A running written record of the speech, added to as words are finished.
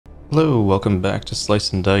Hello, welcome back to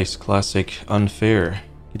Slice and Dice Classic Unfair.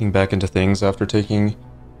 Getting back into things after taking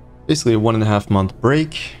basically a 1.5 month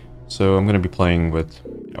break. So I'm going to be playing with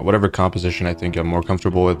whatever composition I think I'm more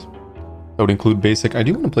comfortable with. That would include basic. I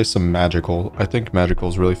do want to play some magical. I think magical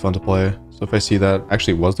is really fun to play. So if I see that,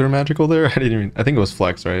 actually, was there magical there? I think it was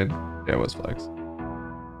flex, right? Yeah, it was flex.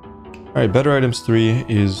 All right, better items 3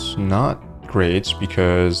 is not great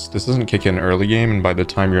because this doesn't kick in early game, and by the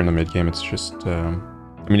time you're in the mid game, it's just.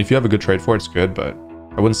 I mean, if you have a good trade for it, it's good, but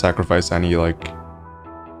I wouldn't sacrifice any, like,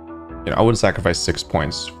 I wouldn't sacrifice 6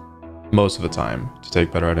 points most of the time to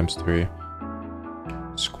take better items 3.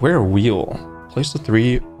 Square wheel. Place the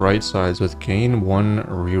 3 right sides with gain 1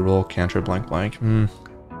 reroll cantrip blank blank.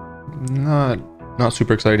 Not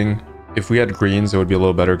super exciting. If we had greens, it would be a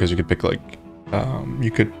little better because you could pick, like,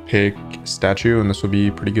 statue, and this would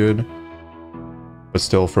be pretty good. But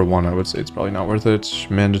still, for 1, I would say it's probably not worth it.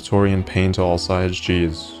 Mandatory and pain to all sides.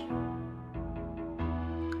 Jeez.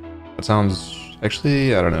 That sounds...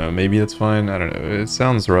 Actually, I don't know. Maybe that's fine. I don't know. It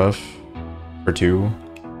sounds rough for 2.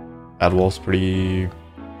 Add wolf's pretty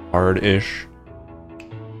hard-ish.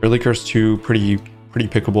 Early curse 2, pretty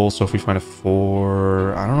pickable. So if we find a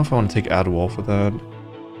 4... I don't know if I want to take add wolf with that.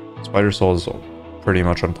 Spider soul is pretty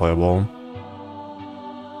much unplayable.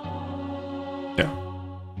 Yeah.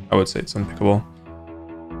 I would say it's unpickable.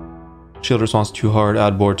 Shield response too hard,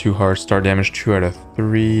 add board too hard, star damage 2 out of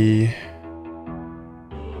 3.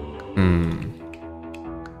 I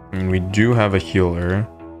mean, we do have a healer,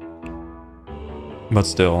 but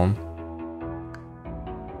still.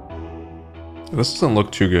 This doesn't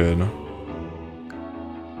look too good.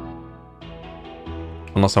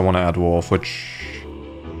 Unless I want to add wolf, which,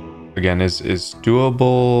 again, is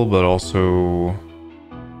doable, but also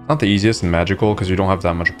not the easiest and magical because you don't have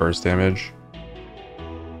that much burst damage.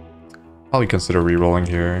 Probably consider rerolling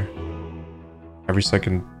here. Every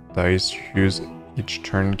second dice use each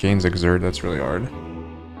turn gains exert. That's really hard.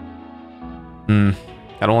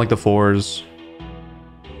 I don't like the 4s.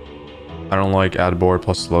 I don't like add board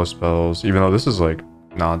plus slow spells, even though this is like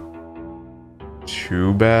not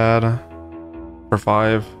too bad for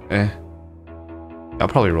 5. I'll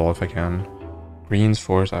probably roll if I can. Greens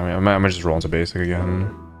 4s. I mean, I might just roll into basic again.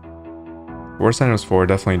 Worst items 4,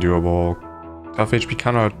 definitely doable. Tough HP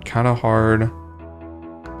kind of hard,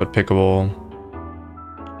 but pickable.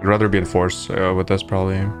 I'd rather be in force with this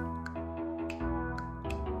probably.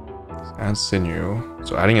 Let's add sinew.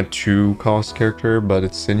 So adding a 2-cost character, but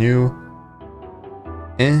it's sinew.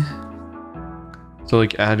 So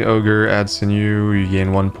like add ogre, add sinew, you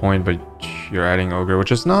gain 1 point, but you're adding ogre,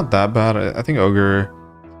 which is not that bad. I think ogre.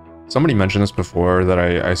 Somebody mentioned this before that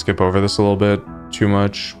I skip over this a little bit too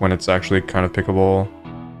much when it's actually kind of pickable.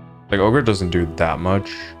 Like, ogre doesn't do that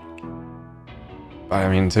much. But, I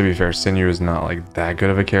mean, to be fair, sinew is not, like, that good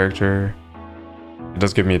of a character. It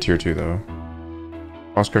does give me a tier 2, though.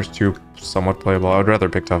 Cross curse 2, somewhat playable. I would rather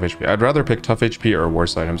pick tough HP. I'd rather pick tough HP or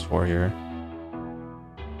worse items 4 here.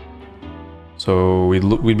 So,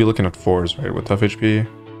 we'd be looking at 4s, right, with tough HP.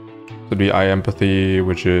 So it'd be eye empathy,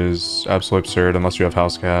 which is absolutely absurd unless you have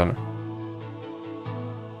house cat.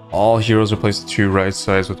 All heroes replace the 2 right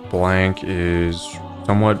sides with blank is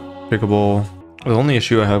somewhat pickable. The only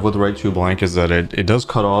issue I have with right 2 blank is that it does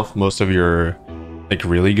cut off most of your like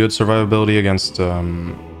really good survivability against the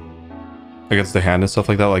hand and stuff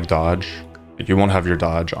like that, like dodge. Like you won't have your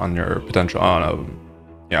dodge on your potential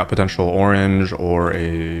potential orange, or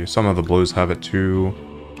some of the blues have it too.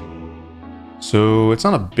 So it's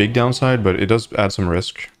not a big downside, but it does add some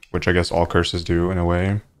risk, which I guess all curses do in a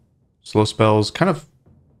way. Slow spells I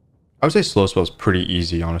would say slow spells pretty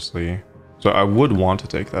easy, honestly. So I would want to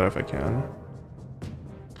take that if I can.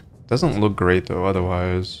 Doesn't look great though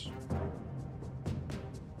otherwise.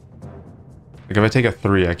 Like if I take a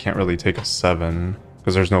 3, I can't really take a 7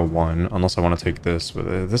 because there's no 1 unless I want to take this,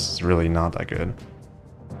 but this is really not that good.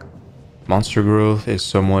 Monster growth is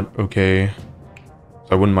somewhat okay.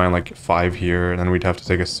 So I wouldn't mind like 5 here, and then we'd have to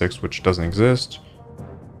take a 6, which doesn't exist.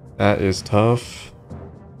 That is tough.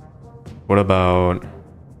 What about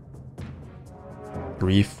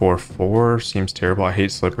 3, 4, 4? Seems terrible. I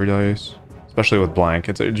hate slippery dice, especially with blank.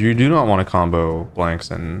 You do not want to combo blanks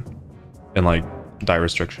in like die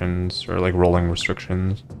restrictions or like rolling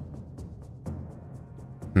restrictions.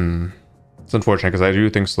 It's unfortunate because I do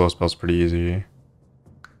think slow spell's pretty easy.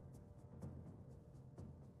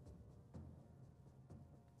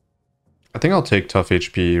 I think I'll take tough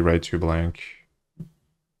HP, right 2 blank.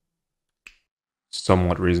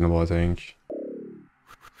 Somewhat reasonable, I think.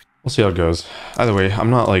 We'll see how it goes. Either way,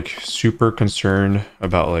 I'm not like super concerned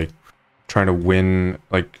about like trying to win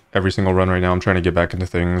like every single run right now. I'm trying to get back into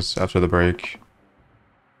things after the break.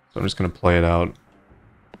 So I'm just gonna play it out.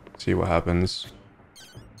 See what happens.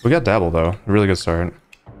 We got Dabble though. Really good start.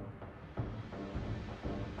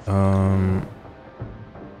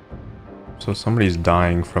 So somebody's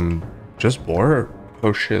dying from just boar?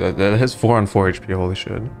 Oh shit, that has 4 on 4 HP, holy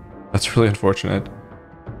shit. That's really unfortunate.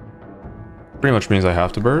 Pretty much means I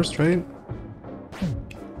have to burst, right?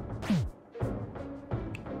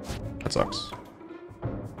 That sucks.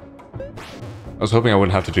 I was hoping I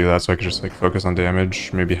wouldn't have to do that so I could just like focus on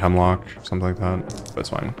damage, maybe Hemlock, something like that, but it's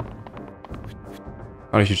fine.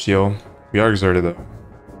 Not a huge deal. We are exerted though.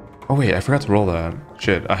 Oh wait, I forgot to roll that.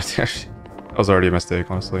 Shit, that was already a mistake,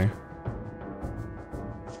 honestly.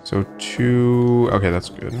 So 2... okay, that's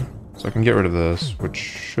good. So I can get rid of this, which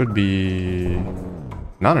should be...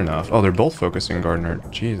 not enough. Oh, they're both focusing Gardener.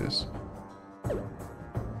 Jesus.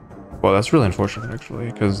 Well, that's really unfortunate,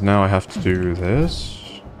 actually, because now I have to do this.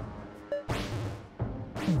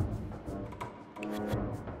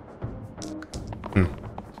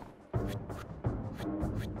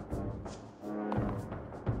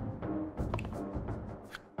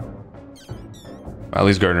 At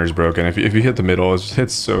least Gardener's broken. If you hit the middle,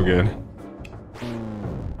 it's so good.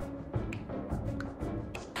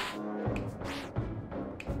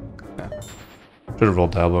 Yeah. Should have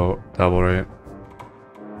rolled Dabble, right?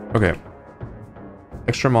 Okay.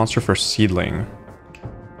 Extra monster for Seedling.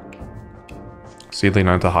 Seedling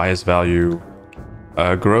at the highest value.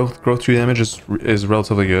 Growth 2 damage is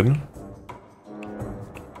relatively good.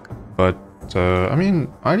 But, I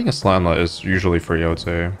mean, hiding a Slanla is usually free, I would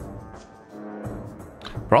say.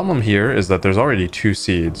 Problem here is that there's already 2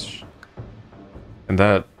 seeds. And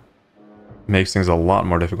that makes things a lot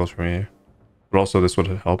more difficult for me. But also this would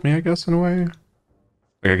help me, I guess, in a way.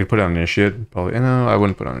 Like I could put it on Initiate, probably. No, I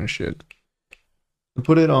wouldn't put it on Initiate. I'd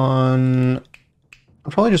put it on...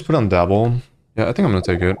 I'll probably just put it on Dabble. Yeah, I think I'm gonna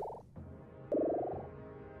take it.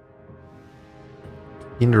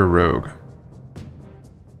 Fiend or Rogue.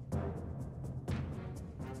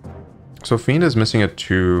 So Fiend is missing a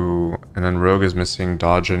 2, and then Rogue is missing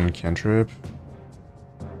Dodge and Cantrip.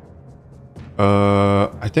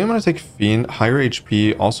 I think I'm gonna take Fiend. Higher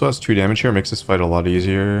HP, also has 2 damage here, makes this fight a lot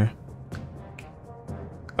easier.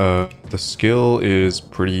 The skill is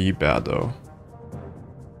pretty bad though.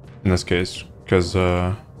 In this case, because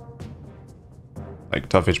like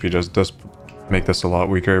tough HP does make this a lot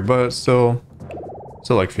weaker, but still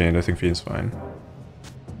like Fiend. I think Fiend's fine.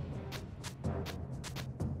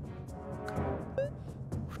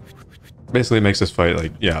 Basically it makes this fight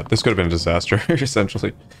like, yeah, this could have been a disaster,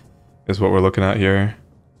 essentially, is what we're looking at here.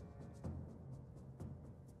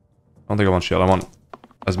 I don't think I want shield. I want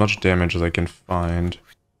as much damage as I can find.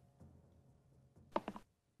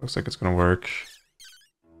 Looks like it's gonna work.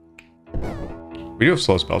 We do have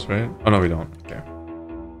slow spells, right? Oh no, we don't. Okay.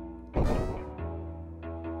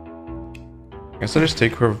 I guess I just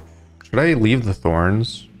take her... Should I leave the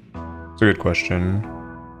thorns? It's a good question.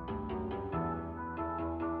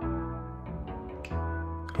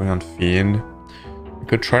 Going on Fiend. I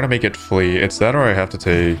could try to make it flee. It's that or I have to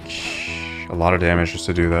take a lot of damage just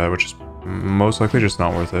to do that, which is most likely just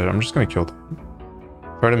not worth it. I'm just gonna kill them.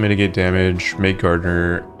 Try to mitigate damage, make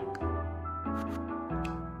Gardener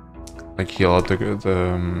like heal out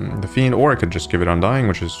the Fiend, or I could just give it Undying,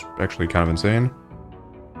 which is actually kind of insane.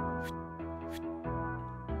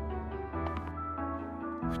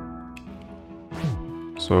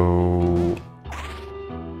 So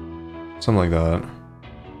something like that.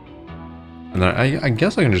 And then I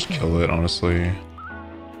guess I can just kill it, honestly.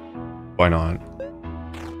 Why not?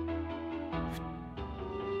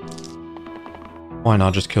 Why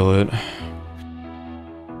not just kill it?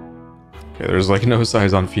 Okay, there's like no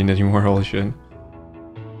size on Fiend anymore, holy shit.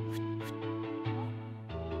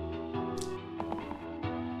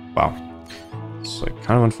 Wow. It's like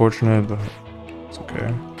kind of unfortunate, but it's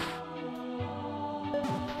okay.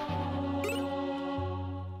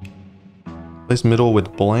 Place middle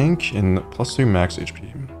with blank and +2 max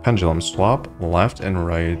HP. Pendulum, swap left and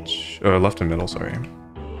right, left and middle, sorry.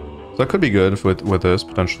 So that could be good with this,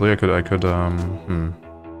 potentially. I could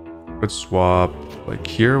swap, like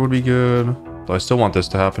here would be good. Though I still want this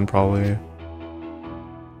to happen, probably.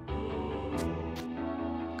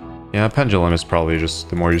 Yeah, Pendulum is probably just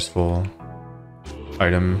the more useful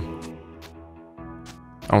item.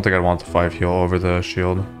 I don't think I'd want the 5 heal over the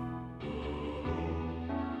shield.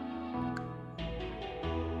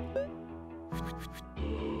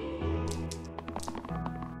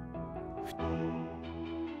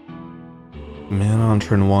 Mana on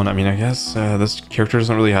turn 1. I mean, I guess this character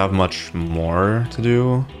doesn't really have much more to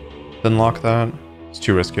do than lock that. It's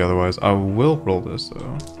too risky otherwise. I will roll this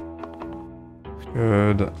though.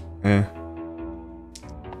 Good. Eh.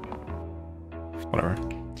 Whatever.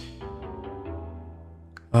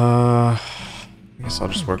 I guess I'll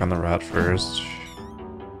just work on the rat first.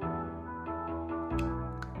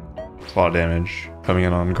 It's a lot of damage coming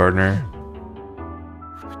in on Gardener.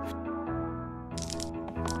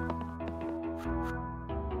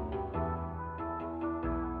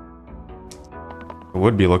 I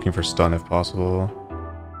would be looking for stun if possible.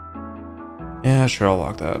 Yeah, sure, I'll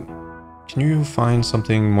lock that. Can you find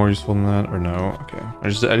something more useful than that, or no? Okay. I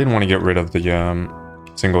didn't want to get rid of the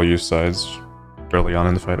single-use sides early on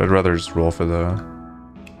in the fight. I'd rather just roll for the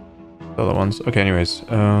other ones. Okay, anyways.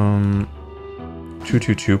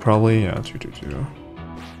 222 probably? Yeah, 222.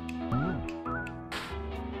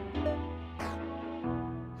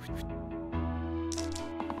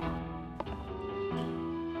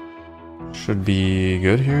 Should be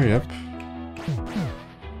good here, yep.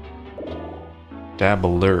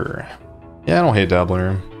 Dabbler. Yeah, I don't hate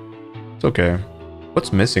Dabbler. It's okay.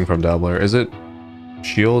 What's missing from Dabbler? Is it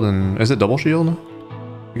shield and... Is it double shield? I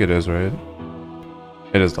think it is, right?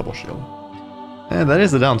 It is double shield. Yeah, that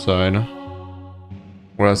is the downside.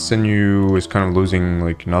 Whereas Sinew is kind of losing,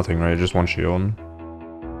 like, nothing, right? Just one shield.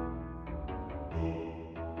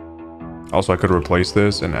 Also, I could replace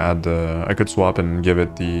this and add the... I could swap and give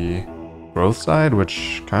it the growth side,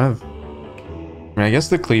 which kind of... I mean, I guess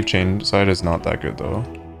the cleave chain side is not that good, though.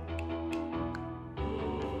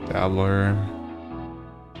 Dabbler.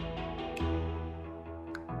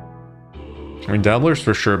 I mean, Dabbler's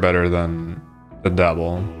for sure better than the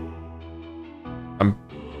Dabble. I'm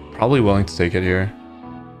probably willing to take it here.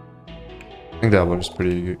 I think Dabbler's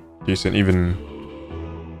pretty decent, even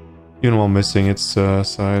while missing its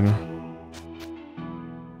side.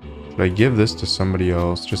 Should I give this to somebody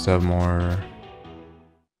else just to have more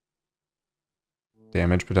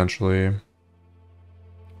damage potentially?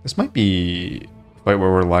 This might be a fight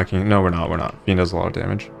where we're lacking. No, we're not. Fiend does a lot of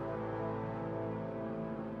damage.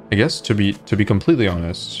 I guess to be completely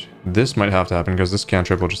honest, this might have to happen because this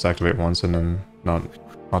cantrip will just activate once and then not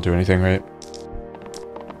do anything, right?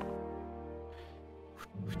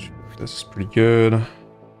 This is pretty good. I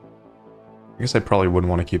guess I probably wouldn't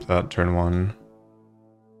want to keep that turn 1.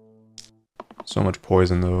 So much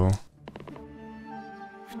poison though.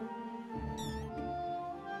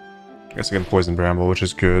 I guess I can poison Bramble, which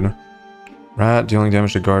is good. Rat dealing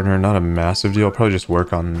damage to Gardener, not a massive deal. I'll probably just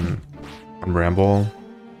work on Bramble.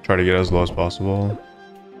 Try to get as low as possible.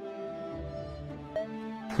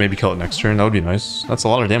 Maybe kill it next turn, that would be nice. That's a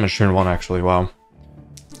lot of damage turn 1 actually, wow.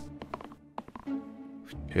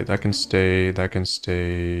 Okay, that can stay,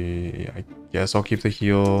 I guess I'll keep the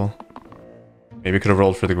heal. Maybe I could have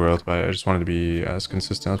rolled for the growth, but I just wanted to be as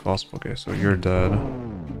consistent as possible. Okay, so you're dead.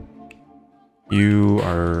 You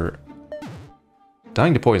are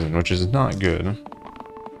dying to poison, which is not good.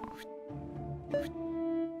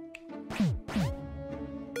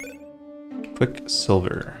 Quick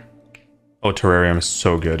silver. Oh, Terrarium is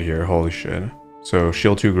so good here. Holy shit. So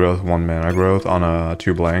shield 2 growth, 1 mana growth on a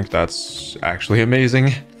 2 blank. That's actually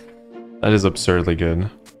amazing. That is absurdly good.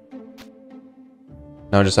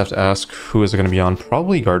 Now I just have to ask, who is it going to be on?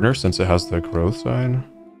 Probably Gardener, since it has the growth side.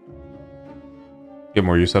 Get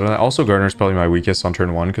more use out of that. Also, Gardener is probably my weakest on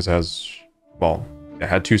turn 1 because it has, well, it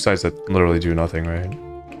had 2 sides that literally do nothing, right?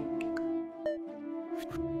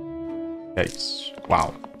 Yikes.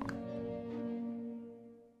 Wow.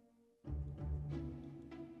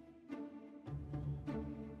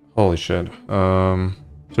 Holy shit. So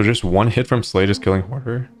just 1 hit from Slade is killing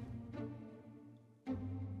Hoarder?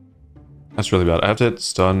 That's really bad. I have to hit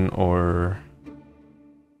stun or...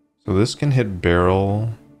 So this can hit barrel,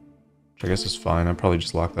 which I guess is fine. I'll probably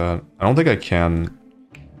just lock that. I don't think I can.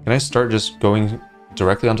 Can I start just going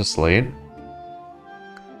directly onto Slate?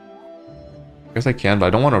 I guess I can, but I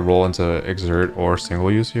don't want to roll into Exert or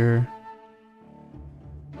single use here.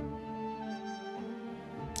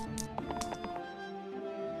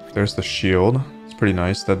 There's the shield. It's pretty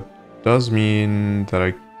nice. That does mean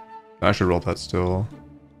that I should roll that still.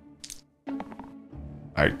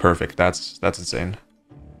 Alright, perfect. That's insane.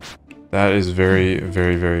 That is very,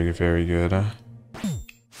 very, very, very good.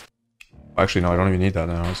 Actually, no, I don't even need that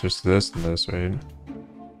now. It's just this and this, right?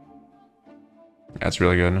 That's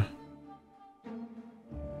really good.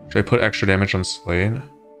 Should I put extra damage on Slade?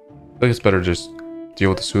 I think it's better to just deal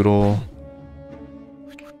with the Soodle.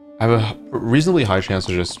 I have a reasonably high chance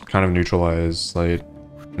to just kind of neutralize Slade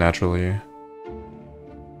naturally.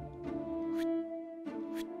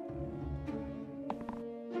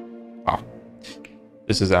 Wow.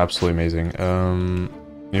 This is absolutely amazing.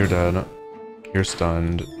 You're dead. You're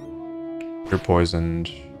stunned. You're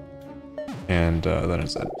poisoned. And then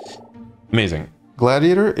it's dead. Amazing.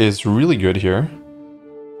 Gladiator is really good here.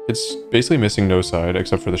 It's basically missing no side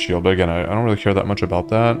except for the shield, but again, I don't really care that much about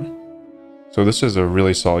that. So this is a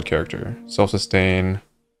really solid character. Self-sustain,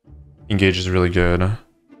 engage is really good.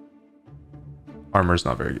 Armor's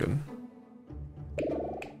not very good.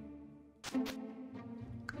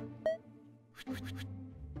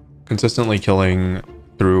 Consistently killing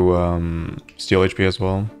through steal HP as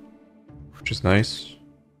well, which is nice.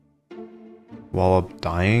 Wallop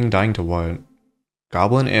dying? Dying to what?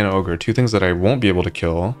 Goblin and Ogre, two things that I won't be able to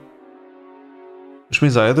kill. Which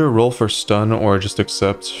means I either roll for stun or just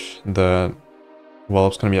accept that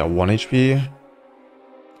Wallop's going to be at 1 HP.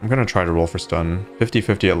 I'm going to try to roll for stun.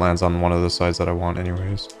 50-50 it lands on one of the sides that I want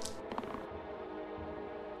anyways.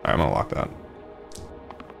 Alright, I'm going to lock that.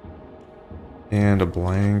 And a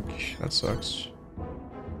blank. That sucks.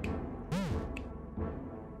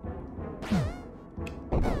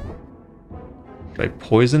 Should I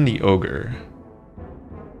poison the Ogre?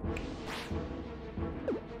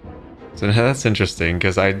 So that's interesting,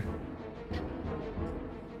 because if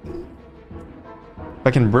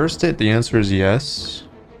I can burst it, the answer is yes.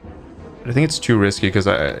 But I think it's too risky, because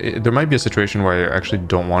there might be a situation where I actually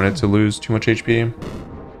don't want it to lose too much HP.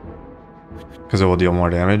 Because it will deal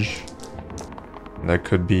more damage. That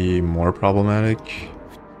could be more problematic.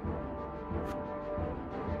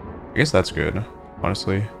 I guess that's good,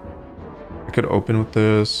 honestly. I could open with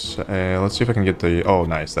this. Let's see if I can get the... Oh,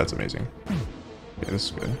 nice. That's amazing. Yeah, this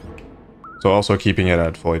is good. So also keeping it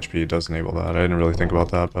at full HP does enable that. I didn't really think about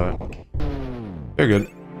that, but... Very good.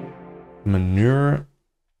 Manure.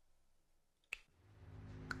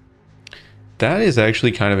 That is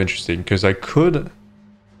actually kind of interesting, because I could...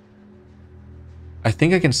 I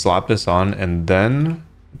think I can slap this on and then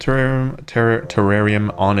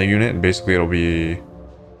terrarium on a unit, and basically it'll be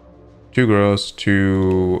 2 gross,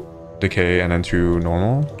 2 decay, and then 2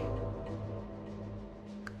 normal.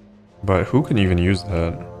 But who can even use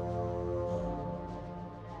that?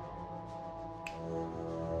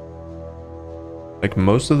 Like,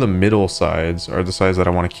 most of the middle sides are the sides that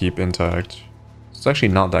I want to keep intact. It's actually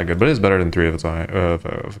not that good, but it's better than 3 of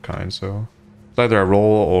a kind, so... It's either I roll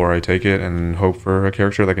or I take it and hope for a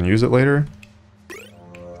character that can use it later.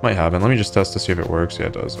 Might happen. Let me just test to see if it works. Yeah,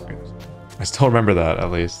 it does. Okay. I still remember that,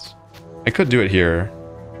 at least. I could do it here.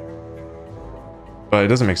 But it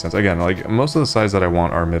doesn't make sense. Again, like, most of the sides that I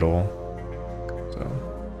want are middle. So...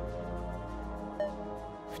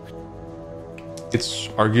 It's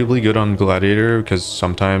arguably good on Gladiator, because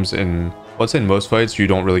sometimes in... Let's say in most fights, you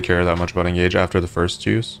don't really care that much about engage after the first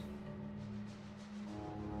use.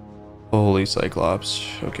 Holy Cyclops.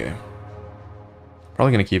 Okay.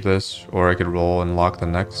 Probably gonna keep this, or I could roll and lock the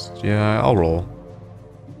next. Yeah, I'll roll.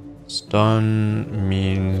 Stun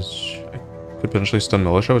means I could potentially stun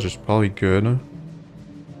Militia, which is probably good.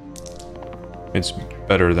 It's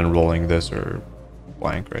better than rolling this or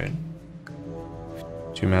blank, right?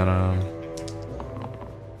 2 mana.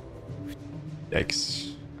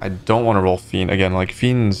 Yikes. I don't want to roll Fiend. Again, like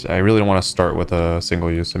Fiends, I really don't want to start with a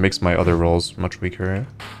single use. It makes my other rolls much weaker.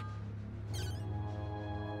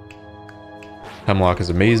 Hemlock is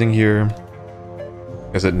amazing here.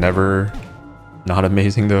 Is it never not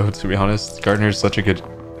amazing though, to be honest? Gardener is such a good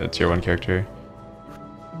tier 1 character.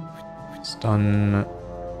 Stun.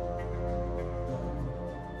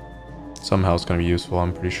 Somehow it's going to be useful,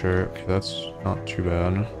 I'm pretty sure. Okay, that's not too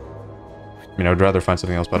bad. I mean, I would rather find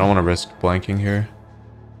something else, but I don't want to risk blanking here.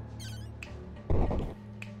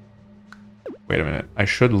 Wait a minute. I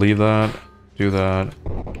should leave that. Do that.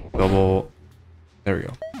 Double. There we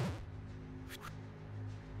go.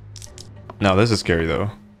 Now, this is scary, though.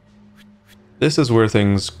 This is where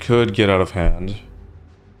things could get out of hand.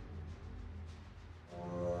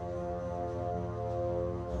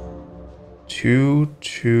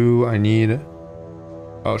 Two, I need...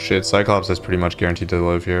 Oh shit, Cyclops is pretty much guaranteed to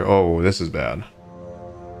live here. Oh, this is bad.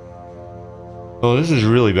 Oh, this is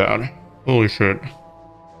really bad. Holy shit.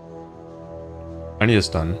 I need a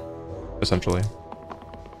stun, essentially.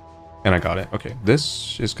 And I got it. Okay,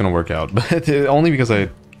 this is gonna work out, but only because I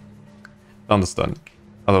found the stun.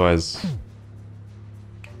 Otherwise,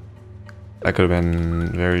 that could have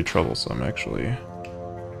been very troublesome, actually.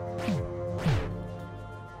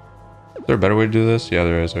 Is there a better way to do this? Yeah,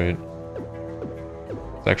 there is, right?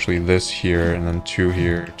 It's actually this here, and then 2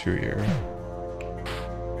 here, 2 here.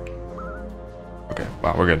 Okay,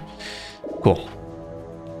 wow, we're good. Cool.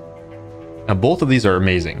 Now, both of these are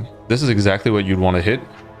amazing. This is exactly what you'd want to hit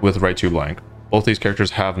with right 2 blank. Both these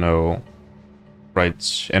characters have no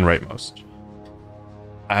rights and rightmost.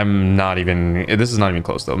 I'm not even... This is not even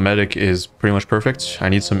close, though. Medic is pretty much perfect. I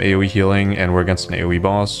need some AoE healing, and we're against an AoE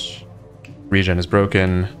boss. Regen is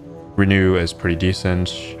broken. Renew is pretty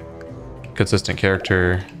decent. Consistent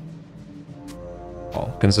character.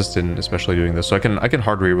 well, consistent, especially doing this. So I can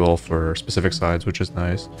hard reroll for specific sides, which is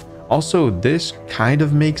nice. Also, this kind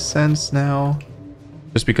of makes sense now,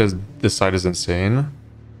 just because this side is insane.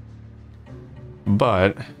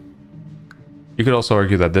 But you could also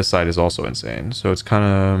argue that this side is also insane. So it's kind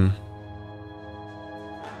of...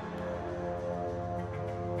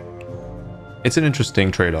 it's an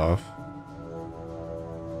interesting trade-off.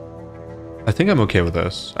 I think I'm okay with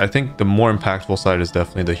this. I think the more impactful side is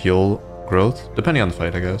definitely the heal growth, depending on the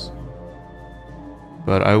fight, I guess.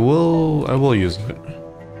 But I will use it.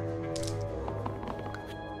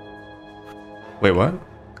 Wait, what?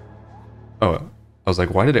 Oh, I was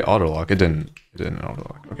like, why did it auto-lock? It didn't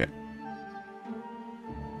auto-lock. Okay.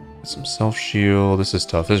 Some self-shield. This is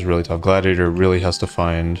tough. This is really tough. Gladiator really has to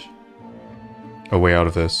find a way out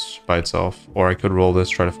of this by itself. Or I could roll this,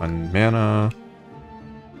 try to find mana.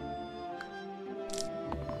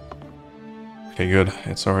 Okay, good.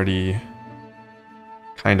 It's already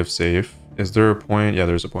kind of safe. Is there a point? Yeah,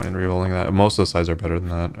 there's a point in rerolling that. Most of the sides are better than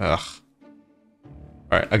that. Ugh.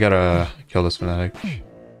 Alright, I gotta kill this fanatic.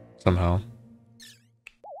 Somehow.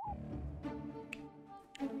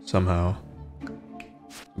 Somehow.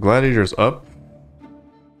 Gladiator's up.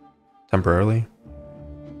 Temporarily.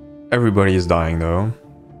 Everybody is dying though.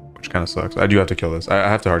 Which kind of sucks. I do have to kill this. I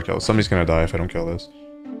have to hard kill this. Somebody's gonna die if I don't kill this.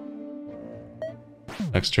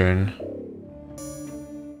 Next turn.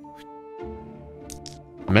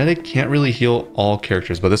 Medic can't really heal all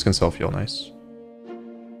characters, but this can self-heal. Nice.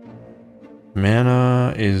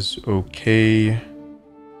 Mana is okay.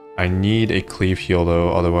 I need a cleave heal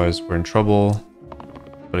though, otherwise we're in trouble.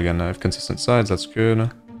 But again, I have consistent sides, that's good.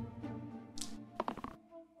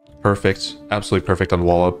 Perfect. Absolutely perfect on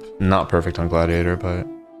Wallop. Not perfect on Gladiator, but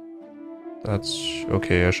that's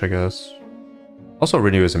okay-ish, I guess. Also,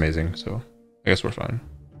 Renew is amazing, so I guess we're fine.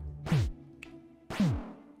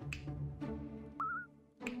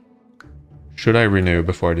 Should I renew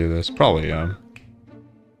before I do this? Probably, yeah.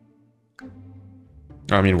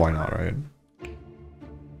 I mean, why not, right?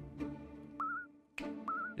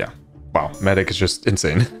 Yeah. Wow, Medic is just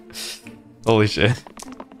insane. Holy shit.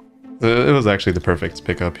 It was actually the perfect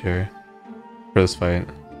pickup here for this fight.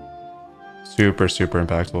 Super, super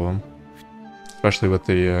impactful. Especially with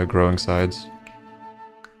the growing sides.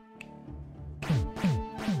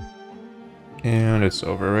 And it's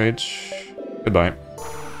over, right? Goodbye.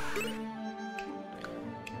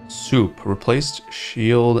 Soup. Replaced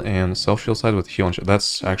shield and self-shield side with heal and shield.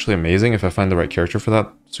 That's actually amazing if I find the right character for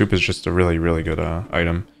that. Soup is just a really, really good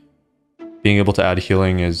item. Being able to add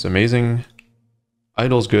healing is amazing.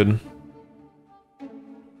 Idol's good.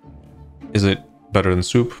 Is it better than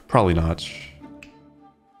Soup? Probably not.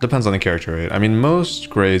 Depends on the character, right? I mean, most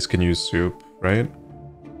Greys can use Soup, right?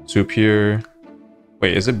 Soup here.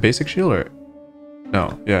 Wait, is it basic shield or...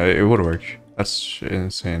 No, yeah, it would work. That's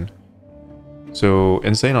insane. So,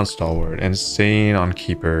 insane on Stalwart, insane on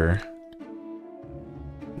Keeper.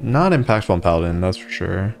 Not impactful on Paladin, that's for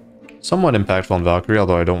sure. Somewhat impactful on Valkyrie,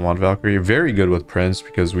 although I don't want Valkyrie. Very good with Prince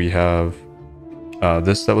because we have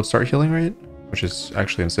this that would start healing, right? Which is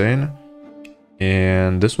actually insane.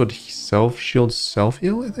 And this would self-shield,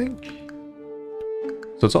 self-heal, I think?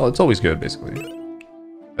 So it's always good, basically.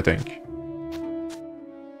 I think.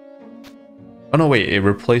 Oh no, wait, it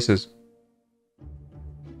replaces...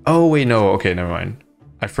 Oh, wait, no. Okay, never mind.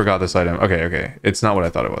 I forgot this item. Okay. It's not what I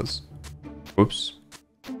thought it was. Oops.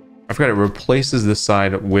 I forgot it replaces this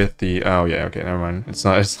side with the... Oh, yeah, okay, never mind. It's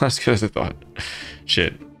not as good as I thought.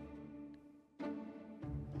 Shit.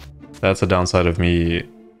 That's a downside of me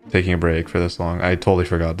taking a break for this long. I totally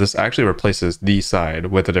forgot. This actually replaces the side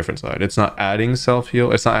with a different side. It's not adding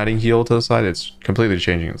self-heal. It's not adding heal to the side. It's completely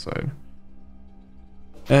changing the side.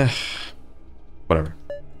 Whatever.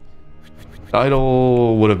 The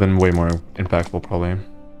idol would have been way more impactful probably,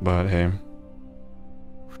 but hey,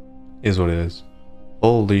 is what it is.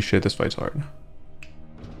 Holy shit, this fight's hard.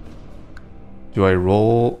 Do I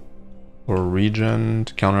roll or regen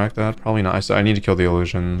to counteract that? Probably not. I need to kill the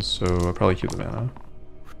illusions, so I'll probably keep the mana.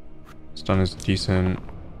 Stun is decent.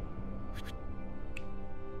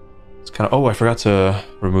 It's kind of... Oh, I forgot to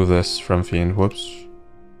remove this from Fiend. Whoops.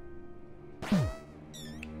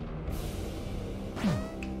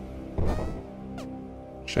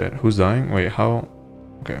 Shit, who's dying? Wait, how?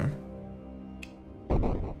 Okay.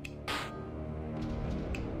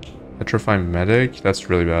 Petrify Medic? That's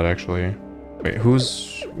really bad, actually. Wait,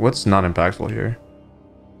 what's not impactful here?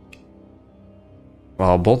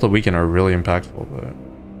 Well, Bolt of Weaken are really impactful, but...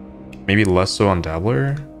 Maybe less so on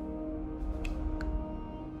Dabbler?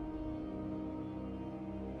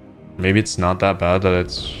 Maybe it's not that bad that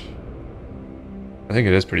it's... I think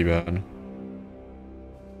it is pretty bad.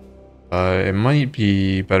 It might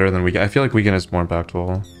be better than weekend. I feel like weekend is more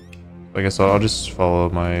impactful. I guess I'll just follow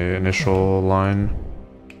my initial line.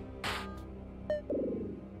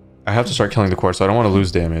 I have to start killing the core, so I don't want to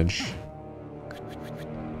lose damage.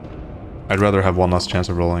 I'd rather have one less chance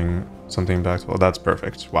of rolling something back. Well, that's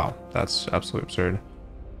perfect. Wow, that's absolutely absurd.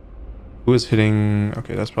 Who is hitting?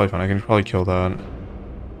 Okay, that's probably fine. I can probably kill that.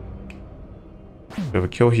 We have a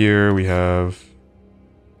kill here. We have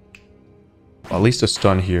at least a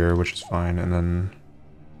stun here, which is fine. And then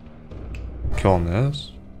kill on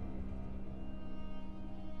this.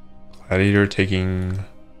 Gladiator taking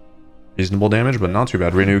reasonable damage, but not too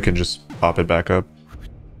bad. Renew can just pop it back up.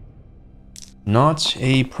 Not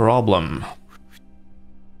a problem.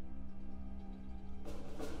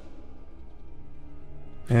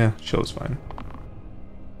 Yeah, shield is fine.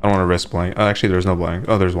 I don't want to risk blank. Actually, there's no blank.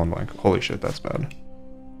 Oh, there's one blank. Holy shit, that's bad.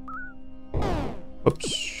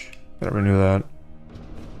 Oops. Gotta renew that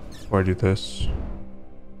before I do this.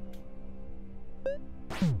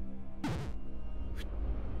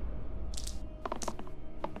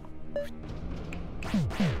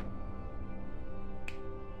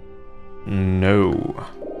 No.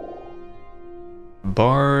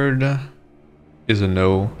 Bard is a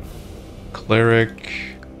no. Cleric.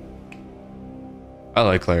 I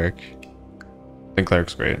like Cleric. I think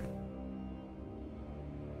Cleric's great.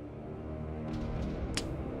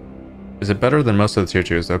 Is it better than most of the tier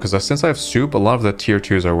 2s though? Because since I have soup, a lot of the tier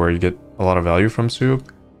 2s are where you get a lot of value from soup.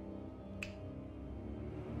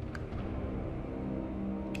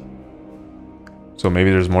 So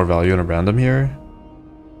maybe there's more value in a random here.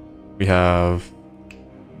 We have...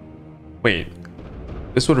 Wait.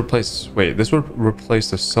 This would replace... Wait, this would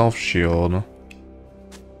replace the self-shield.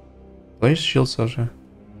 Place shield self-shield.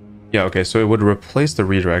 Yeah, okay, so it would replace the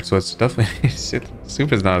redirect, so it's definitely...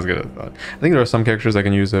 Soup is not as good as I thought. I think there are some characters that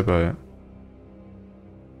can use it, but...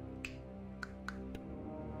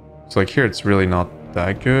 So like here, it's really not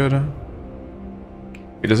that good.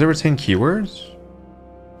 Wait, does it retain keywords?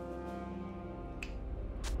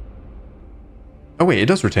 Oh wait, it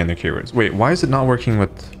does retain the keywords. Wait, why is it not working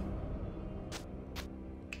with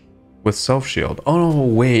self-shield? Oh no,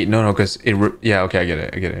 wait, no, because it... yeah, okay, I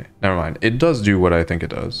get it. Never mind. It does do what I think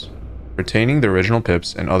it does. Retaining the original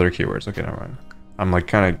pips and other keywords. Okay, never mind. I'm like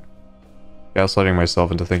kind of gaslighting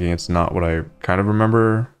myself into thinking it's not what I kind of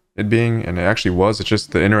remember it being, and it actually was. It's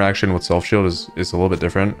just the interaction with self-shield is a little bit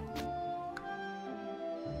different.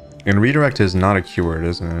 And redirect is not a keyword,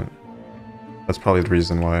 isn't it? That's probably the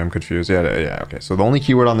reason why I'm confused. Yeah, okay. So the only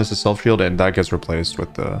keyword on this is self-shield, and that gets replaced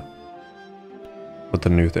with the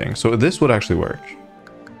new thing. So this would actually work,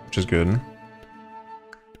 which is good.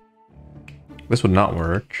 This would not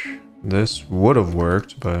work. This would have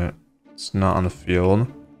worked, but it's not on the field.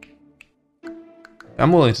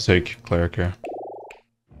 I'm willing to take Cleric here.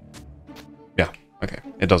 Yeah, okay.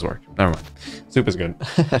 It does work. Never mind. Soup is good.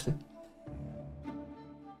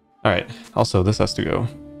 Alright. Also, this has to go.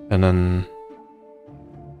 And then...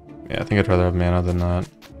 yeah, I think I'd rather have mana than that.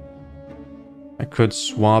 I could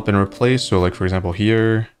swap and replace, so like for example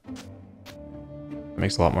here. That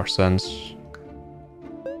makes a lot more sense.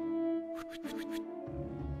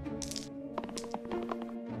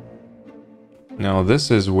 Now this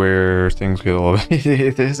is where things get a little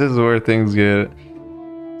bit... this is where things get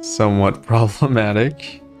somewhat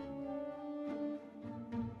problematic.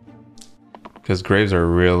 Because graves are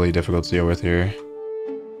really difficult to deal with here.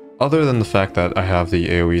 Other than the fact that I have the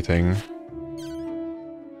AoE thing.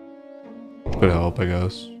 Could help, I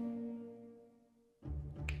guess.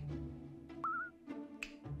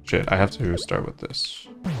 Shit, I have to start with this.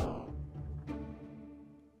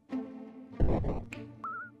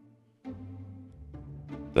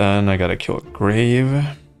 Then I gotta kill a grave.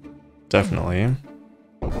 Definitely.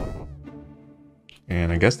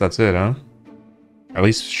 And I guess that's it, huh? At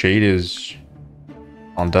least Shade is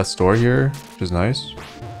on death's door here, which is nice.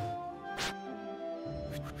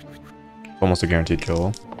 It's almost a guaranteed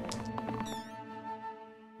kill.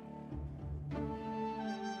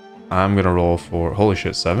 I'm gonna roll for... holy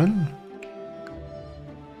shit, 7?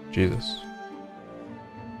 Jesus.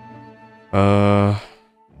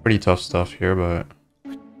 Pretty tough stuff here, but...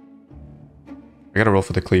 I gotta roll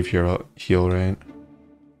for the cleave here, heal, right?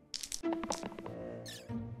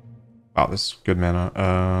 Wow, this is good mana.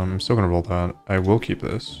 I'm still gonna roll that. I will keep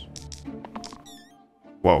this.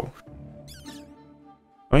 Whoa.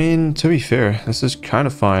 I mean, to be fair, this is kind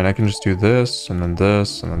of fine. I can just do this, and then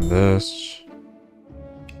this, and then this.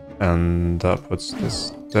 And that puts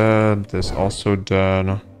this dead. This also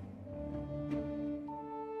dead.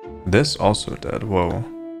 This also dead. Whoa.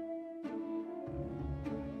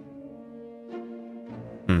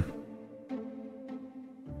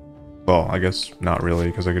 Well, I guess not really,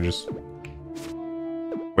 because I could just...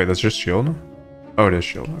 Wait, that's just shield? Oh, it is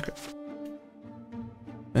shield, okay.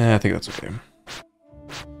 I think that's okay.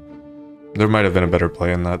 There might have been a better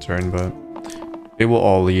play in that turn, but it will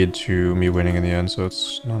all lead to me winning in the end, so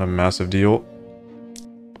it's not a massive deal.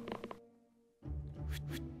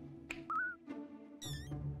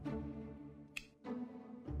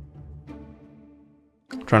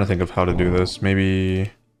 I'm trying to think of how to do this.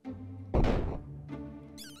 Maybe...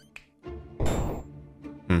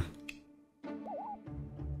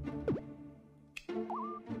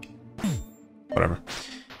 Whatever.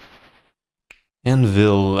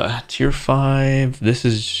 Anvil, tier 5. This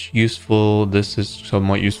is useful. This is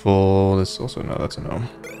somewhat useful. This also, no, that's a no.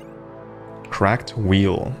 Cracked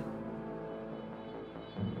wheel.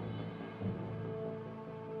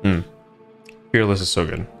 Fearless is so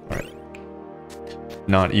good. Alright.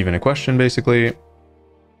 Not even a question, basically.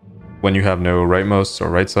 When you have no rightmost or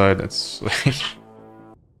right side, it's like...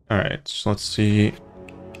 Alright, so let's see.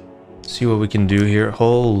 See what we can do here.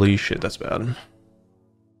 Holy shit, that's bad.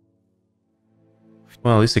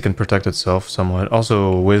 Well, at least it can protect itself somewhat.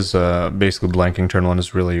 Also, Wiz basically blanking turn 1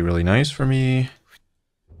 is really, really nice for me.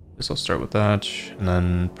 Guess I'll start with that. And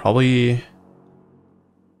then probably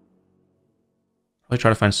try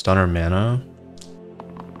to find stun or mana.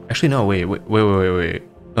 Actually, no, wait. No,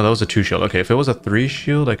 that was a 2 shield. Okay, if it was a 3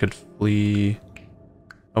 shield, I could flee...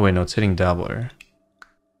 Oh wait, no, it's hitting Dabbler.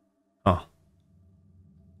 Oh.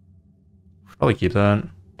 Probably keep that.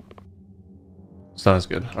 Stun is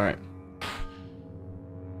good, alright.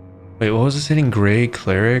 Wait, what was this hitting? Gray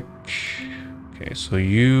Cleric? Okay, so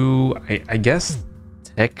you... I guess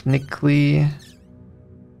technically...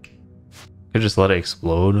 could just let it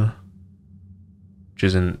explode. Which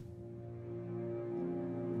isn't...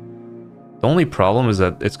 The only problem is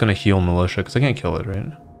that it's gonna heal Militia, because I can't kill it,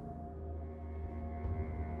 right?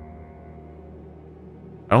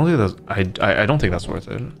 I don't think that's... I don't think that's worth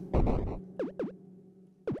it. I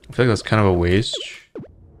feel like that's kind of a waste.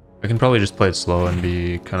 I can probably just play it slow and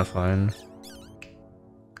be kind of fine.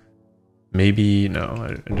 Maybe... No,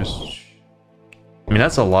 I just... I mean,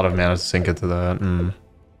 that's a lot of mana to sink into that.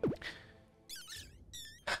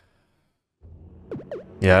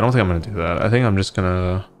 Yeah, I don't think I'm gonna do that. I think I'm just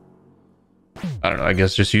gonna... I don't know, I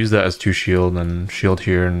guess just use that as 2 shield and shield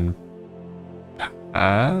here and...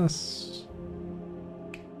 pass?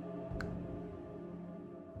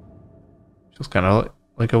 Feels kind of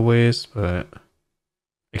like a waste, but...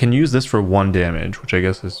 I can use this for 1 damage, which I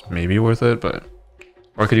guess is maybe worth it, but...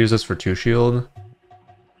 Or I could use this for 2 shield.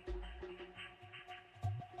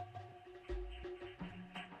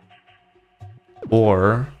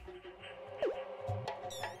 Or...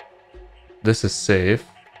 This is safe,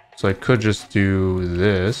 so I could just do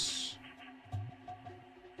this.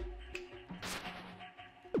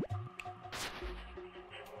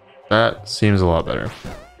 That seems a lot better.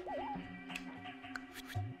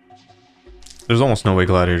 There's almost no way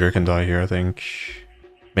Gladiator can die here, I think.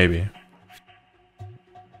 Maybe.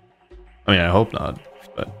 I mean, I hope not,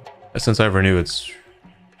 but since I ever knew, it's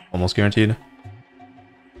almost guaranteed.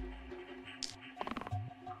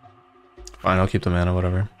 Fine, I'll keep the mana,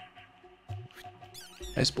 whatever.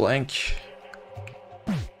 Nice blank.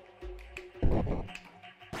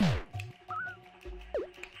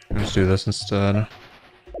 Let's do this instead.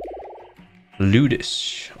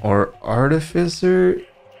 Ludus or Artificer?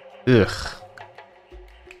 Ugh.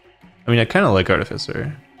 I mean, I kind of like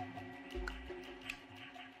Artificer.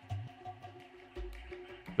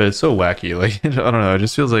 But it's so wacky, like, I don't know, it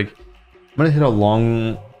just feels like I'm gonna hit a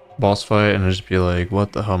long boss fight and just be like,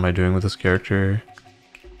 what the hell am I doing with this character?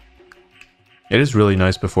 It is really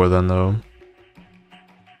nice before then, though.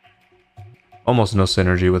 Almost no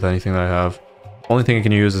synergy with anything that I have. Only thing I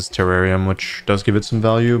can use is Terrarium, which does give it some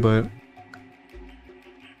value, but...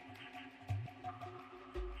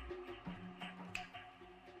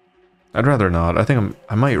 I'd rather not. I think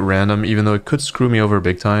I might random, even though it could screw me over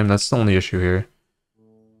big time. That's the only issue here.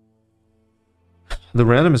 The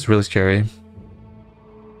random is really scary.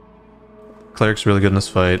 Cleric's really good in this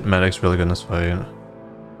fight. Medic's really good in this fight.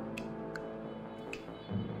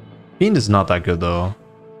 Fiend is not that good, though.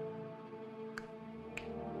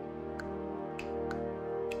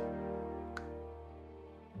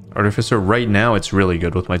 Artificer, right now, it's really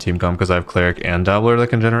good with my team comp because I have Cleric and Dabbler that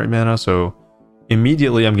can generate mana, so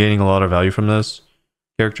immediately I'm gaining a lot of value from this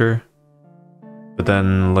character. But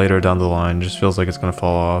then later down the line, it just feels like it's going to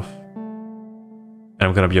fall off. And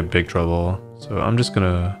I'm going to be in big trouble. So I'm just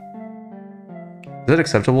going to... Is it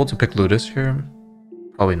acceptable to pick Ludus here?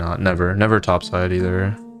 Probably not. Never. Never topside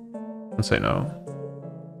either. Let's say no.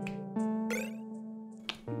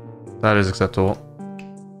 That is acceptable.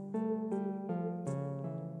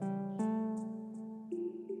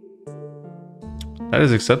 That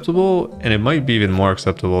is acceptable, and it might be even more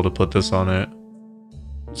acceptable to put this on it.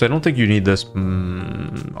 So I don't think you need this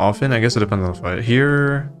often. I guess it depends on the fight.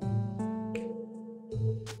 Here...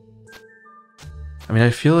 I mean, I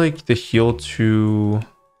feel like the heal to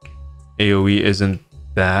AoE isn't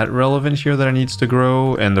that relevant here that it needs to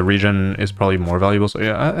grow, and the regen is probably more valuable. So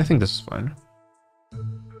yeah, I think this is fine.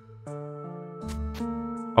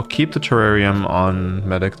 I'll keep the terrarium on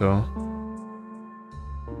medic though.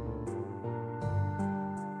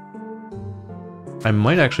 I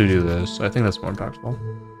might actually do this. I think that's more impactful.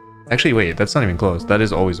 Actually, wait, that's not even close. That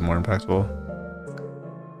is always more impactful.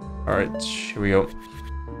 Alright, here we go.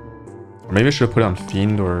 Or maybe I should have put it on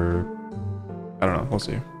Fiend, or... I don't know, we'll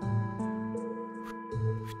see.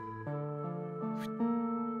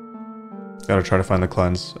 Gotta try to find the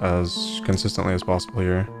cleanse as consistently as possible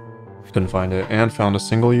here. Couldn't find it, and found a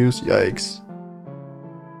single use. Yikes.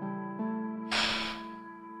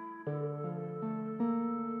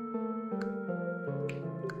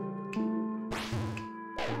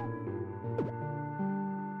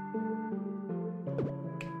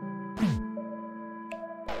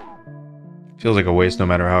 Feels like a waste no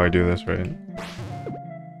matter how I do this, right?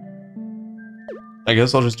 I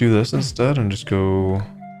guess I'll just do this instead and just go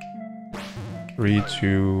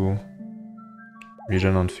 3-2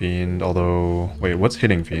 regen on Fiend, although... Wait, what's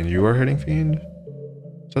hitting Fiend? You are hitting Fiend?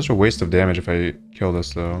 Such a waste of damage if I kill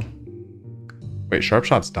this, though. Wait, Sharp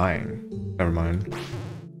Shot's dying. Never mind.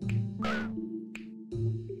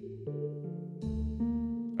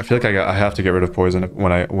 I feel like I have to get rid of poison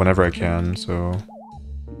whenever I can, so...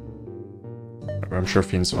 I'm sure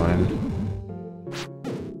Fiend's fine.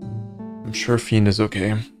 I'm sure Fiend is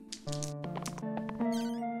okay.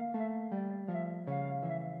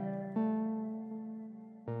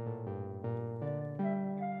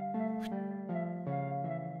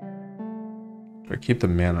 Do I keep the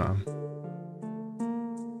mana?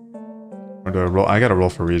 Or do I roll? I gotta roll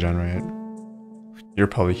for regen, right? You're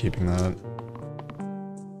probably keeping that.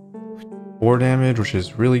 4 damage, which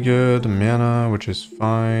is really good. Mana, which is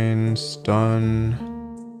fine. Stun.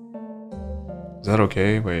 Is that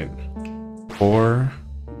okay? Wait. 4.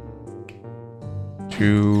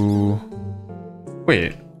 2.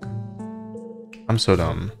 Wait. I'm so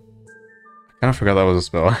dumb. I kind of forgot that was a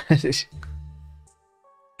spell.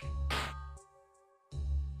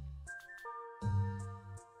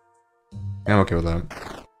 I'm okay with that.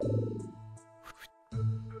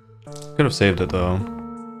 Could have saved it though.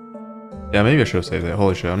 Yeah, maybe I should have saved it.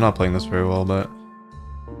 Holy shit, I'm not playing this very well, but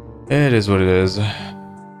it is what it is.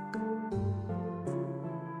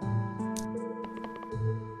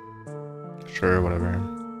 Sure, whatever.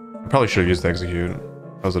 I probably should have used the execute.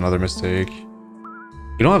 That was another mistake.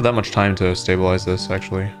 We don't have that much time to stabilize this,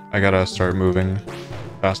 actually. I gotta start moving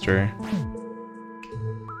faster.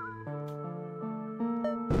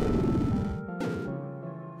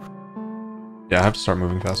 Yeah, I have to start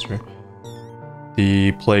moving faster.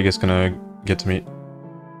 The plague is gonna get to me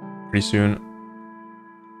pretty soon.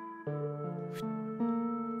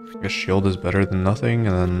 I guess shield is better than nothing,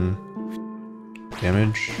 and then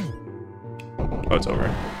damage. Oh, it's over.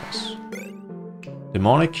 Nice.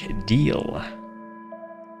 Demonic deal.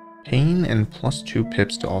 Pain and +2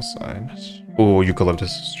 pips to all sides. Oh,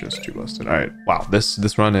 Eucalyptus is just too busted. Alright, wow,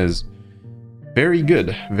 this run is very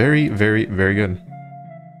good. Very, very, very good.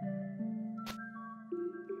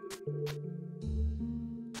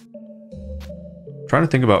 Trying to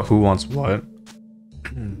think about who wants what.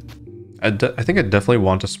 I think I definitely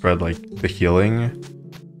want to spread like the healing.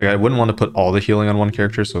 Like, I wouldn't want to put all the healing on one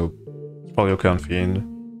character, so it's probably okay on Fiend.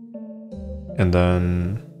 And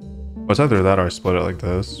then, well, it's either that or I split it like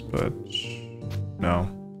this, but no.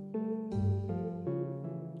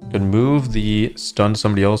 Could move the stun to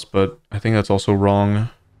somebody else, but I think that's also wrong.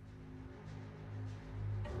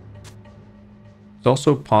 It's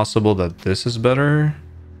also possible that this is better.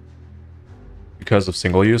 Because of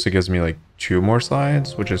single use, it gives me like 2 more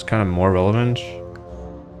slides, which is kind of more relevant.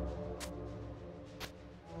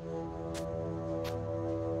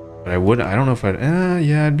 But I don't know if I'd,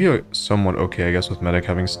 yeah, I'd be somewhat okay, I guess, with medic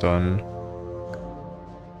having stun.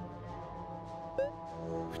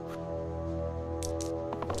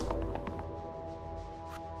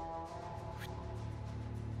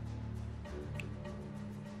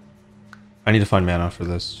 I need to find mana for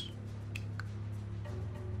this.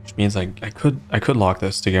 Which means I could lock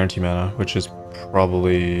this to guarantee mana, which is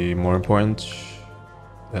probably more important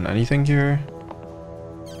than anything here.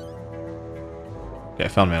 Okay, I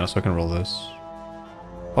found mana, so I can roll this.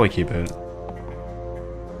 Probably keep it.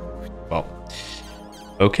 Well,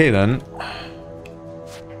 okay then.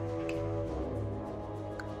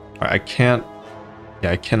 Alright, I can't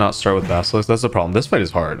Yeah, I cannot start with Basilisk. That's the problem. This fight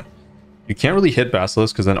is hard. You can't really hit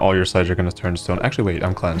Basilisk because then all your sides are going to turn stone. Actually, wait,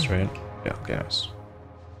 I'm cleansed, right? Yeah, okay, nice.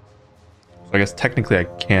 So I guess technically I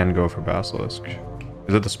can go for Basilisk.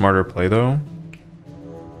 Is it the smarter play, though?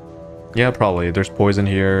 Yeah, probably. There's poison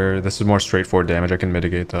here. This is more straightforward damage. I can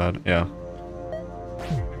mitigate that. Yeah.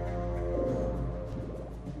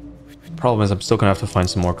 Problem is I'm still going to have to find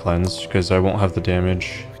some more cleanse because I won't have the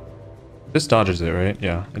damage. This dodges it, right?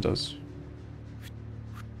 Yeah, it does.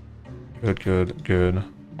 Good, good, good.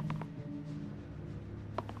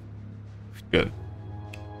 Good.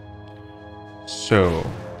 So,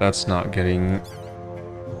 that's not getting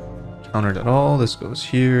countered at all. This goes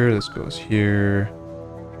here, this goes here.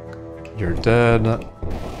 You're dead.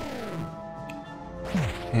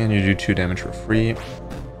 And you do 2 damage for free.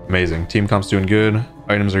 Amazing. Team comp's doing good.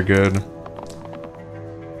 Items are good.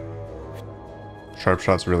 Sharp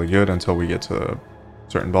shot's really good until we get to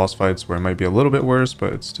certain boss fights where it might be a little bit worse,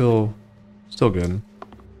 but it's still good.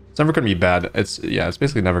 It's never going to be bad. It's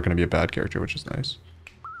basically never going to be a bad character, which is nice.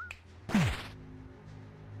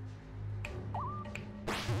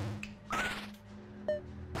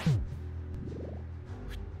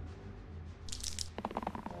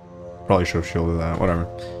 Probably should have shielded that. Whatever.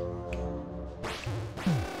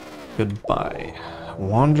 Goodbye.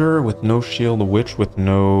 Wanderer with no shield, Witch with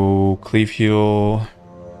no cleave heal.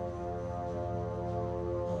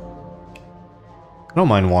 I don't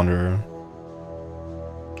mind Wanderer.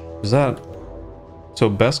 Is that... So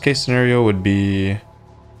best case scenario would be...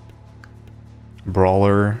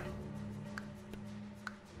 Brawler.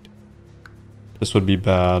 This would be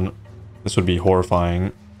bad. This would be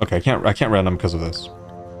horrifying. Okay, I can't random because of this.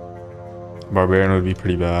 Barbarian would be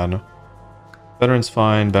pretty bad. Veteran's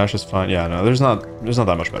fine. Bash is fine. Yeah, no, there's not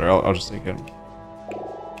that much better. I'll just take it.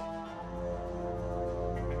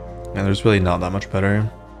 Yeah, there's really not that much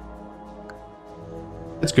better.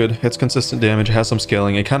 It's good. It's consistent damage. It has some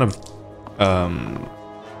scaling. It kind of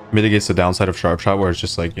mitigates the downside of Sharp Shot, where it's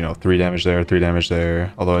just like, you know, 3 damage there, 3 damage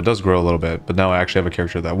there. Although it does grow a little bit. But now I actually have a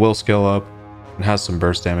character that will scale up and has some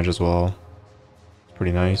burst damage as well. It's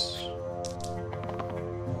pretty nice.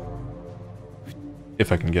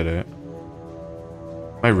 If I can get it.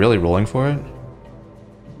 Am I really rolling for it?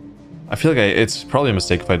 I feel like it's probably a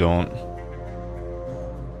mistake if I don't.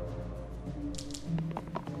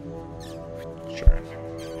 Sure.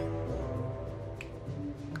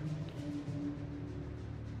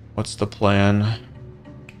 What's the plan?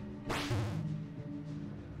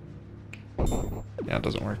 Yeah, it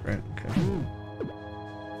doesn't work, right? Okay.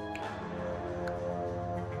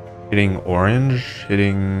 Hitting orange,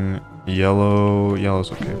 hitting yellow.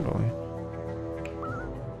 Yellow's okay, probably.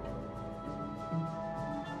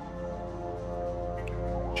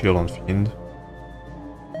 Shield on Fiend.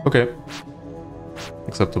 Okay.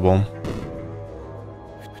 Acceptable.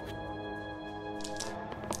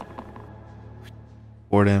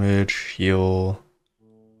 Four damage, heal.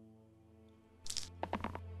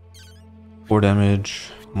 4 damage,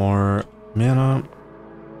 more mana,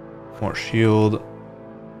 more shield.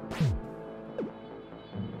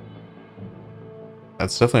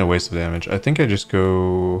 That's definitely a waste of damage. I think I just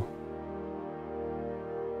go...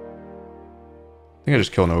 I think I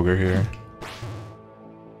just kill an ogre here.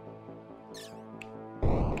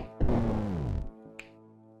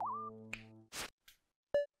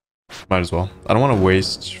 Might as well. I don't want to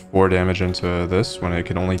waste 4 damage into this when it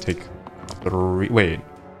can only take 3... Wait.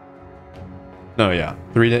 No, yeah.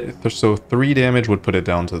 3 damage would put it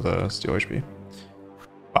down to the steel HP.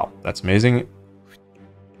 Wow, that's amazing.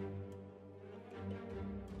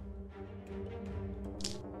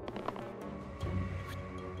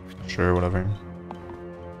 Sure, whatever.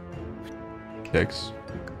 Yikes.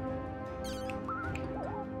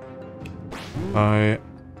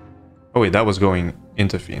 Oh wait, that was going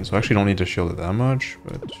into Fiend, so I actually don't need to shield it that much,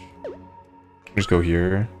 but... Just go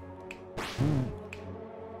here.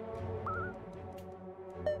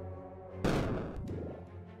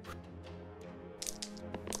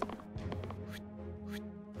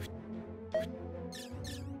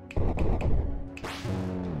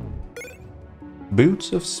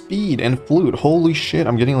 Boots of Speed and Flute. Holy shit,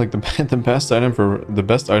 I'm getting like the best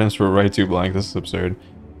items for right 2 blank. This is absurd.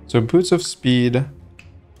 So Boots of Speed,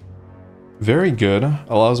 very good.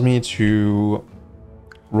 Allows me to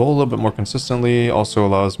roll a little bit more consistently. Also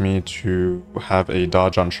allows me to have a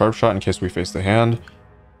dodge on Sharp Shot in case we face the hand.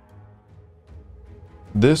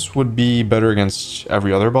 This would be better against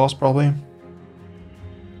every other boss, probably.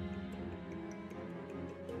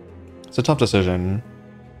 It's a tough decision.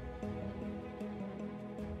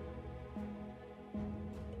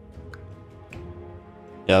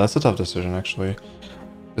 Yeah, that's a tough decision, actually.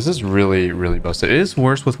 This is really, really busted. It is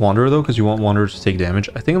worse with Wanderer though, because you want Wanderer to take damage.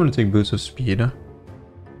 I think I'm gonna take Boots of Speed.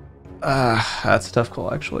 That's a tough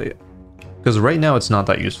call actually. Because right now it's not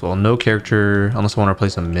that useful. No character, unless I want to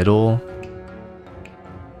replace a middle.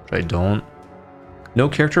 Which I don't. No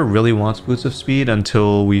character really wants Boots of Speed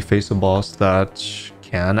until we face a boss that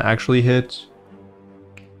can actually hit.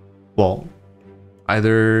 Well,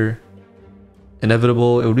 either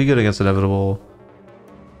Inevitable, it would be good against Inevitable,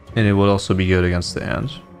 and it would also be good against the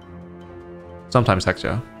Ant. Sometimes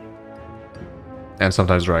Hexia. And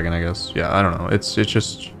sometimes Dragon, I guess. Yeah, I don't know. It's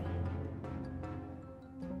just...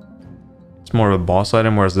 It's more of a boss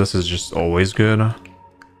item, whereas this is just always good.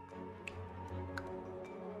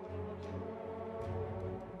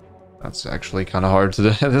 That's actually kind of hard to do.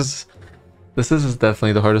 This is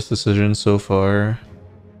definitely the hardest decision so far.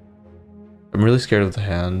 I'm really scared of the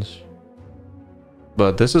hand.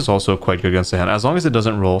 But this is also quite good against the hand, as long as it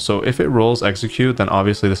doesn't roll. So if it rolls execute, then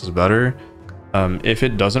obviously this is better. If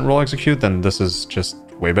it doesn't roll execute, then this is just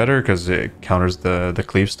way better because it counters the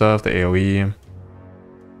cleave stuff, the AoE.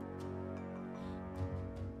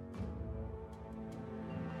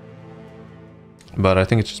 But I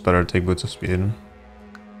think it's just better to take Boots of Speed.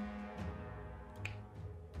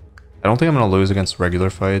 I don't think I'm going to lose against regular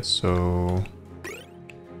fights, so...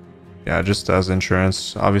 Yeah, just as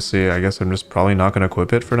insurance. Obviously, I guess I'm just probably not going to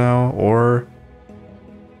equip it for now, or...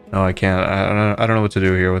 No, I can't. I don't know what to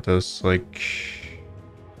do here with this. Like...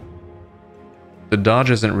 The dodge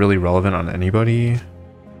isn't really relevant on anybody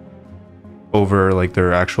over, like,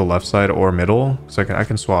 their actual left side or middle. So I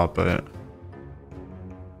can swap, but...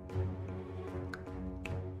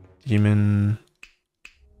 Demon...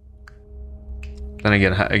 Then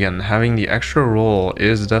again, having the extra roll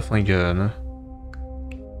is definitely good.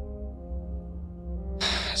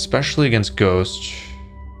 Especially against Ghost.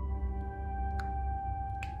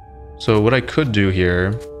 So what I could do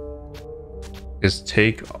here is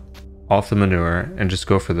take off the manure and just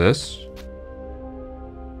go for this.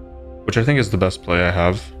 Which I think is the best play I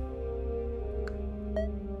have.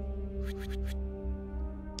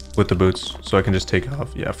 With the boots, so I can just take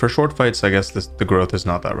off. Yeah, for short fights, I guess the growth is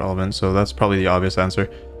not that relevant, so that's probably the obvious answer.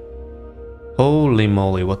 Holy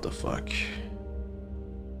moly, what the fuck?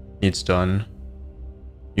 Need stun.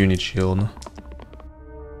 You need shield.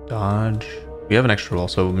 Dodge. We have an extra roll,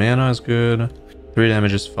 so mana is good. 3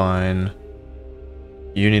 damage is fine.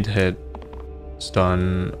 You need to hit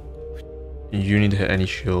stun. You need to hit any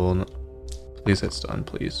shield. Please hit stun,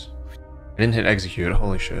 please. I didn't hit execute,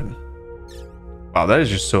 holy shit. Wow, that is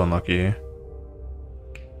just so unlucky.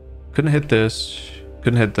 Couldn't hit this.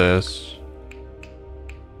 Couldn't hit this.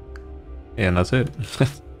 And that's it.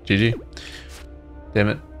 GG. Damn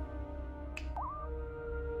it.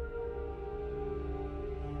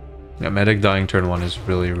 Yeah, medic dying turn 1 is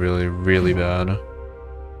really, really, really bad.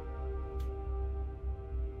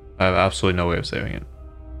 I have absolutely no way of saving it.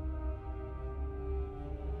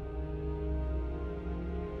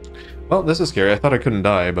 Well, this is scary. I thought I couldn't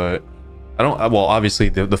die, but... I don't... Well, obviously,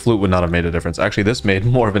 the flute would not have made a difference. Actually, this made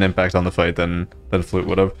more of an impact on the fight than flute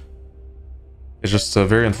would have. It's just a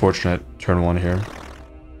very unfortunate turn 1 here.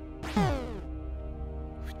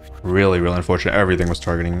 Really, really unfortunate. Everything was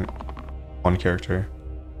targeting one character.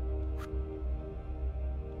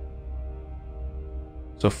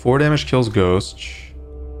 So 4 damage kills Ghost.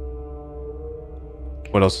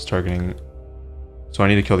 What else is targeting? So I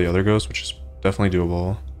need to kill the other Ghost, which is definitely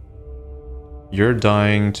doable. You're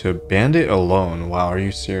dying to Bandit alone. Wow, are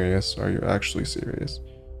you serious? Are you actually serious?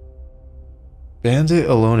 Bandit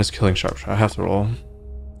alone is killing Sharpshot. I have to roll.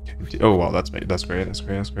 Oh wow, that's great. That's great. That's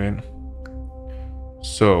great.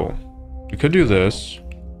 So we could do this.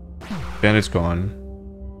 Bandit's gone.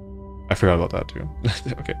 I forgot about that too.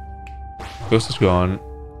 Okay. Ghost is gone.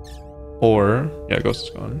 Or yeah, Ghost is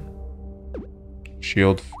gone.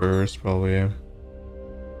 Shield first, probably.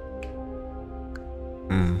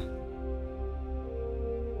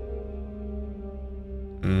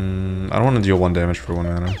 I don't want to deal 1 damage for 1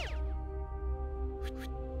 mana.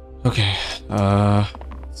 Okay,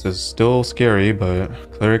 this is still scary, but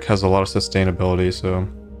Cleric has a lot of sustainability, so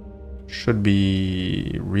should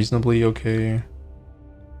be reasonably okay.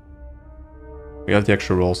 We have the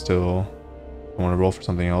extra roll still. I want to roll for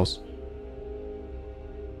something else.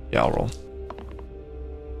 Yeah, I'll roll.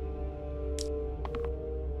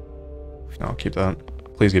 No, I'll keep that.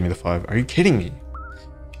 Please give me the 5. Are you kidding me?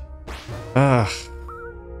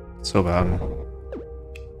 So bad.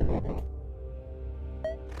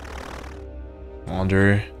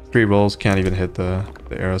 Wander. 3 rolls, can't even hit the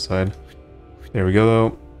arrow side. There we go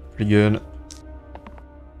though. Pretty good.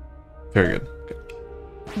 Very good.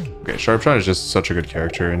 Okay, Sharpshot is just such a good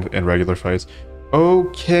character in regular fights.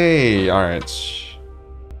 Okay, alright.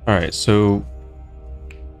 Alright, so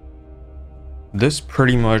this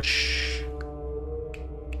pretty much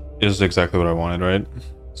is exactly what I wanted, right?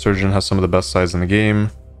 Surgeon has some of the best sides in the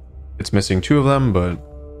game. It's missing 2 of them, but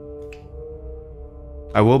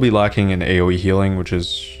I will be lacking in AoE healing, which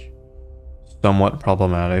is somewhat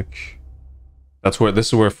problematic. This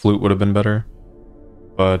is where Flute would have been better.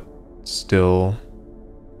 But still,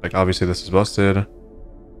 like, obviously this is busted.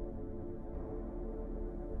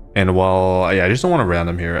 And while, yeah, I just don't want to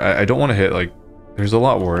random here. I don't want to hit, like, there's a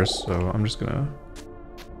lot worse, so I'm just gonna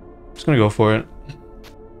go for it.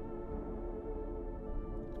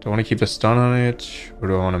 Do I want to keep the stun on it, or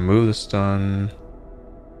do I want to move the stun?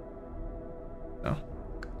 No.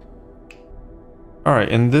 Alright,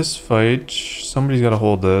 in this fight, somebody's got to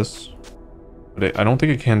hold this. But I don't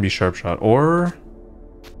think it can be sharp shot, or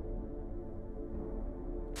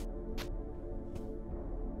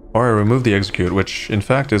I remove the execute, which in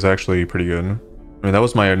fact is actually pretty good. I mean, that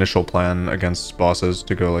was my initial plan against bosses,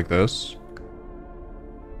 to go like this.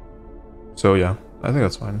 So yeah, I think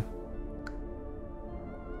that's fine.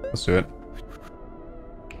 Let's do it.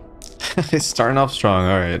 It's starting off strong.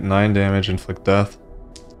 Alright, 9 damage, inflict death.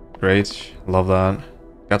 Great, love that.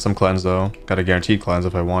 Got some cleanse though. Got a guaranteed cleanse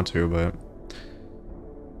if I want to, but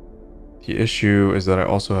the issue is that I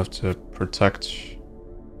also have to protect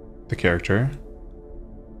the character.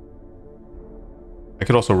 I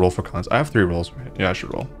could also roll for cleanse. I have 3 rolls, right? Yeah, I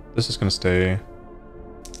should roll. This is gonna stay.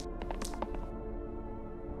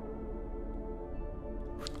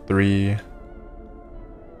 Three.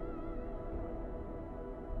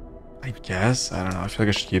 I guess? I don't know. I feel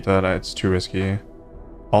like I should keep that. It's too risky.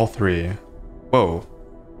 All 3. Whoa.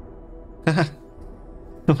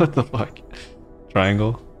 What the fuck?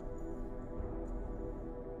 Triangle?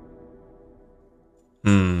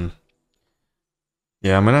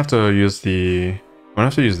 Yeah, I'm gonna have to use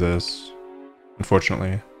this,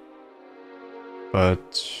 unfortunately.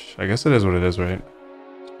 But I guess it is what it is, right?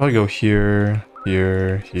 Probably go here,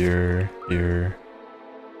 here, here, here.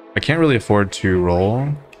 I can't really afford to roll.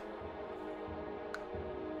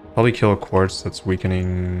 Probably kill a quartz that's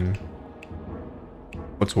weakening.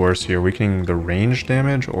 What's worse here? Weakening the range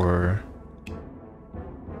damage, or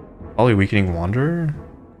probably weakening Wanderer?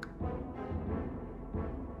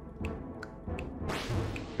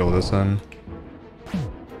 Kill this then.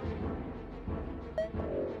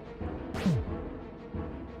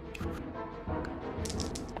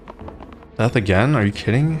 Death again? Are you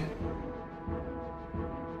kidding?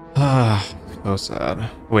 Ah, so sad.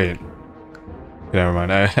 Wait. Never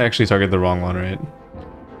mind. I actually targeted the wrong one, right?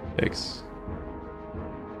 Yikes.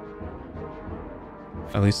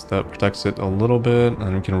 At least that protects it a little bit,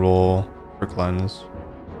 and we can roll for cleanse.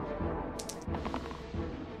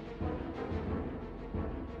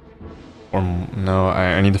 Or no,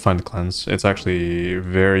 I need to find the cleanse. It's actually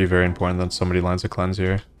very, very important that somebody lines a cleanse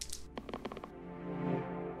here.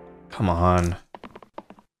 Come on.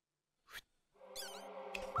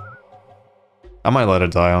 I might let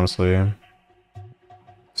it die, honestly.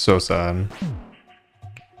 So sad.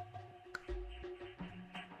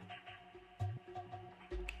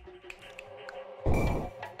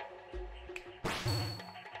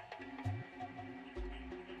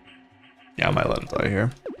 Yeah, I might let it die here.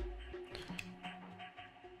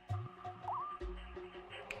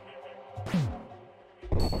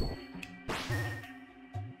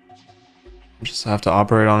 Just have to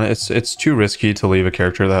operate on it. It's too risky to leave a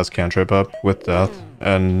character that has cantrip up with death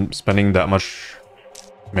and spending that much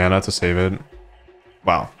mana to save it.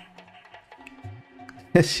 Wow.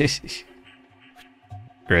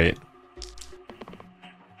 Great.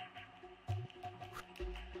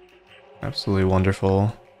 Absolutely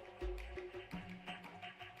wonderful.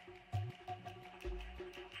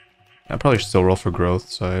 I probably should still roll for growth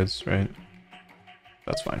sides, right?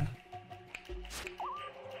 That's fine.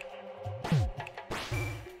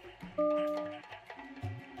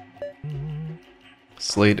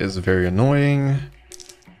 Slate is very annoying.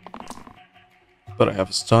 But I have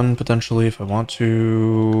a stun potentially if I want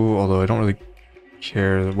to, although I don't really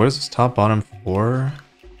care. What is this top bottom for?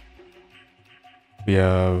 We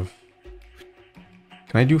have...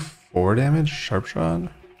 Can I do 4 damage? Sharp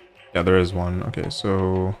shot? Yeah, there is one. Okay,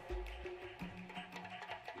 so...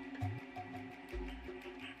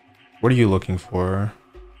 What are you looking for?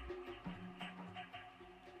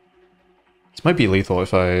 This might be lethal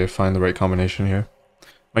if I find the right combination here.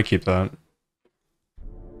 Might keep that.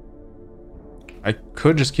 I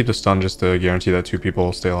could just keep the stun just to guarantee that 2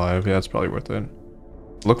 people stay alive. Yeah, it's probably worth it.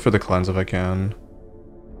 Look for the cleanse if I can.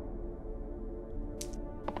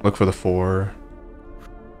 Look for the 4.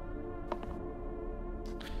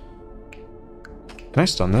 Can I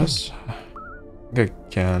stun this? I think I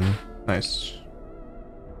can. Nice.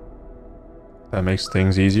 That makes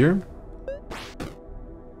things easier.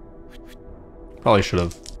 Probably should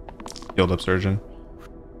have healed up Surgeon.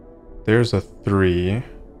 There's a 3.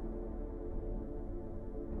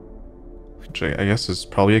 Which I guess is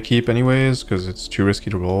probably a keep anyways, because it's too risky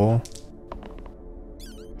to roll.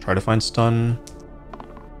 Try to find stun.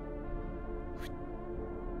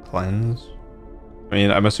 Cleanse. I mean,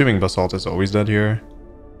 I'm assuming Basalt is always dead here.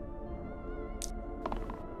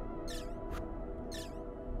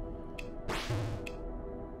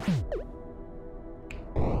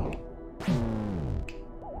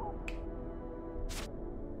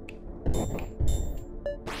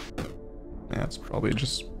 Yeah, it's probably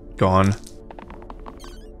just gone.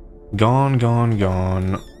 Gone, gone,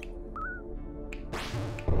 gone.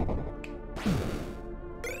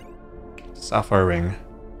 Sapphire ring.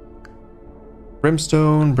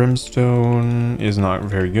 Brimstone is not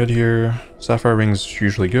very good here. Sapphire ring's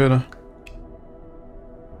usually good.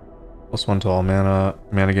 +1 to all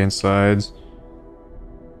mana gain sides.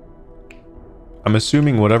 I'm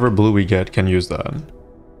assuming whatever blue we get can use that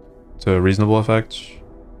to a reasonable effect.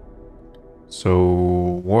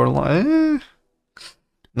 So Warlock,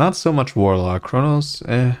 not so much Warlock. Chronos,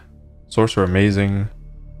 Sorcerer amazing.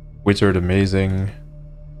 Wizard amazing.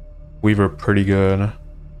 Weaver pretty good.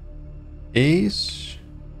 Ace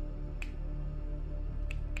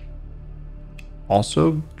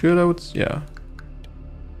also good, I would yeah.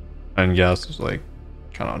 And Gas is like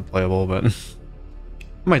kind of unplayable, but I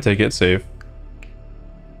might take it safe.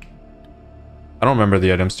 I don't remember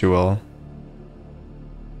the items too well.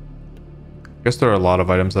 I guess there are a lot of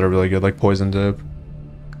items that are really good, like Poison Dip.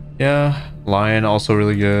 Yeah, Lion also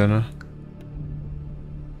really good.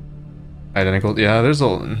 Identical, yeah, there's a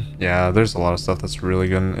lot of stuff that's really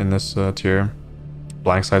good in this tier.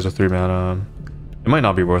 Blank size with 3 mana. It might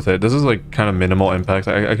not be worth it. This is like kind of minimal impact.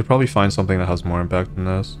 I could probably find something that has more impact than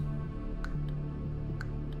this.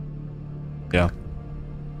 Yeah,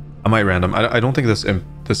 I might random. I don't think this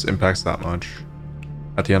impacts that much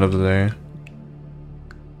at the end of the day.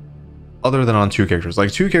 Other than on 2 characters,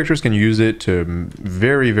 like 2 characters can use it to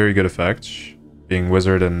very, very good effect, being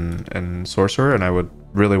Wizard and Sorcerer, and I would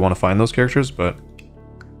really want to find those characters, but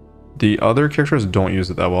the other characters don't use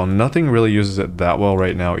it that well. Nothing really uses it that well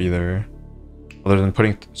right now either, other than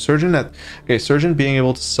putting Surgeon at... Okay, Surgeon being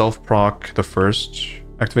able to self-proc the first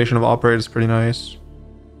activation of Operate is pretty nice,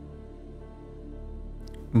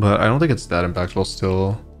 but I don't think it's that impactful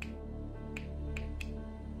still.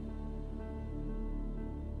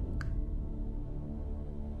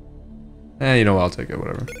 You know what, I'll take it,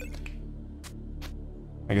 whatever.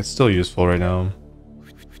 Like, it's still useful right now.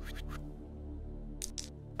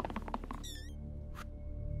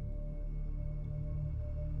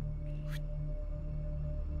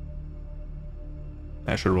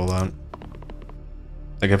 I should roll out.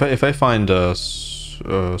 Like, if I find a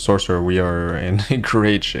Sorcerer, we are in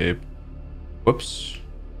great shape. Whoops.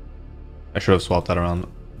 I should have swapped that around.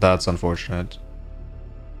 That's unfortunate.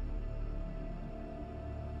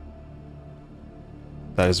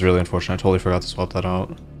 That is really unfortunate. I totally forgot to swap that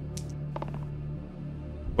out.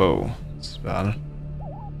 Whoa, this is bad.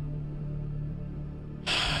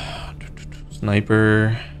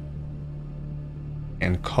 Sniper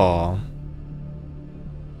and Call.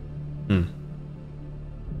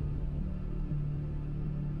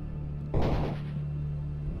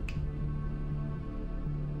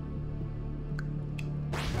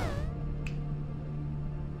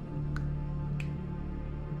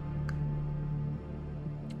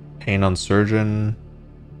 Pain on Surgeon.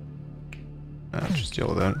 Just deal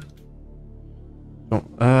with it.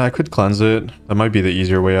 I could cleanse it. That might be the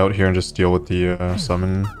easier way out here and just deal with the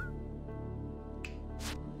summon.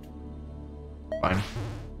 Fine.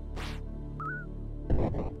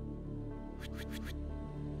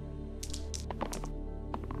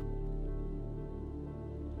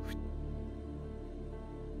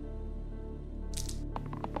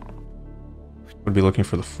 Would be looking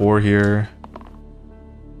for the 4 here.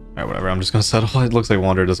 Alright, whatever, I'm just gonna settle. It looks like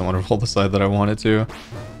Wanderer doesn't want to roll the side that I want it to.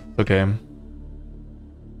 Okay.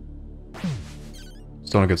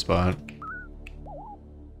 Still in a good spot.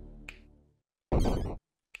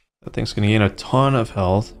 That thing's gonna gain a ton of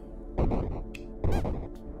health.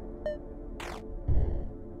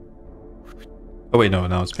 Oh wait, no,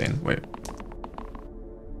 now it's Pain. Wait.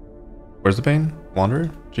 Where's the Pain?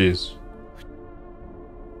 Wanderer? Jeez.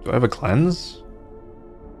 Do I have a cleanse?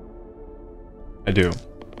 I do.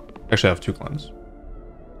 Actually, I have 2 cleanse.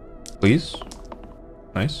 Please?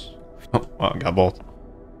 Nice. Oh, wow, got both.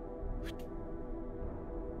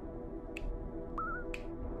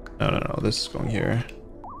 No, this is going here.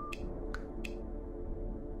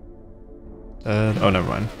 Oh, never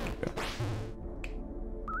mind. Okay.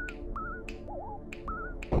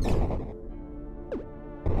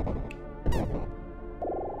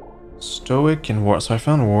 Stoic and War. So I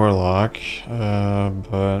found Warlock,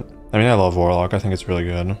 but I mean, I love Warlock. I think it's really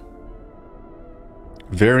good.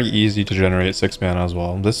 Very easy to generate 6 mana as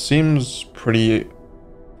well. This seems pretty...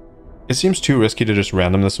 It seems too risky to just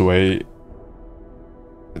random this away.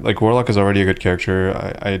 Like, Warlock is already a good character.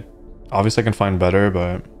 I obviously can find better,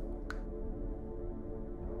 but...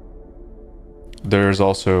 There's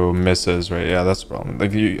also misses, right? Yeah, that's the problem.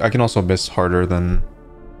 Like, I can also miss harder than...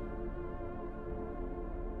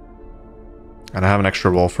 And I have an extra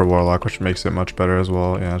roll for Warlock, which makes it much better as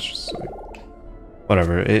well. Yeah, it's just like...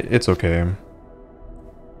 Whatever, it's okay.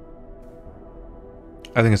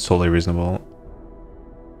 I think it's totally reasonable.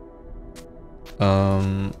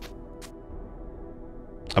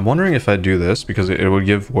 I'm wondering if I do this, because it would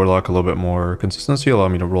give Warlock a little bit more consistency, allow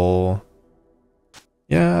me to roll...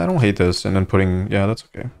 Yeah, I don't hate this, and then putting... Yeah, that's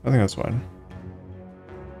okay. I think that's fine.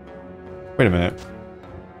 Wait a minute.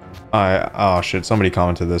 Oh shit, somebody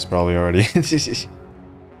commented this probably already.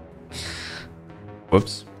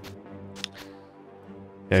 Whoops.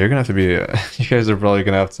 Yeah, you're gonna have to be... you guys are probably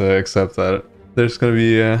gonna have to accept that. There's gonna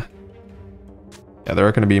be... yeah, there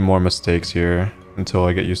are gonna be more mistakes here until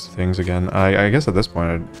I get used to things again. I guess at this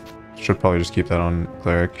point I should probably just keep that on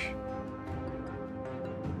Cleric.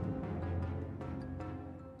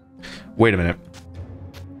 Wait a minute.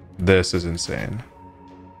 This is insane.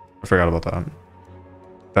 I forgot about that.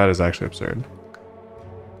 That is actually absurd.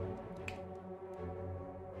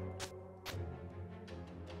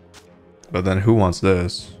 But then who wants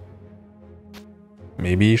this?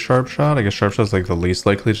 Maybe Sharp Shot? I guess Sharp Shot's like the least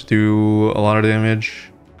likely to do a lot of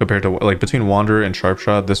damage. Compared to, like, between Wanderer and Sharp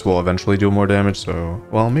Shot, this will eventually do more damage, so...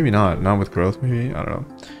 Well, maybe not. Not with Growth, maybe? I don't know.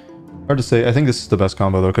 Hard to say. I think this is the best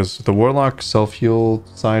combo, though, because the Warlock self-heal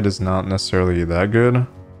side is not necessarily that good.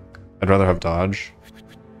 I'd rather have Dodge.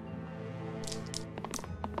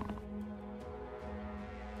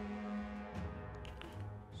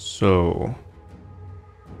 So...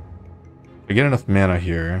 If I get enough mana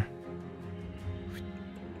here...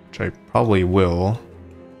 Which I probably will...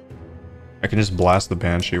 I can just blast the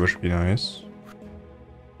Banshee, which would be nice.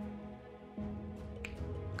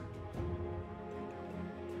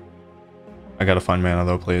 I gotta find mana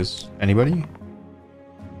though, please. Anybody?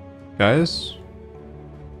 Guys?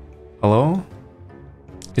 Hello?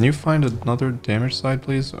 Can you find another damage side,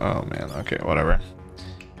 please? Oh man, okay, whatever.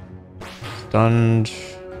 Stunned,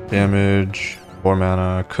 damage, 4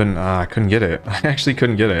 mana. I couldn't get it. I actually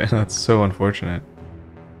couldn't get it. That's so unfortunate.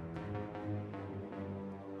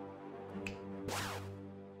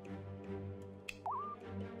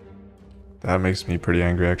 That makes me pretty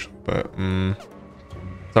angry, actually, but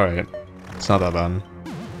it's alright. It's not that bad.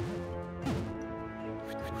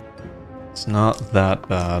 It's not that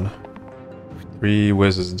bad. 3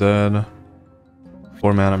 Wiz is dead.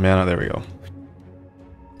 4 mana, there we go.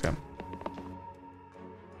 Okay.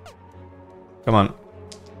 Come on.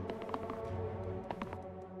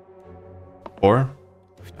 4?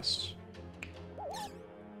 Yes.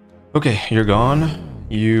 Okay, you're gone.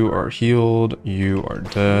 You are healed. You are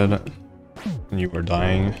dead. And you are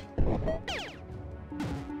dying.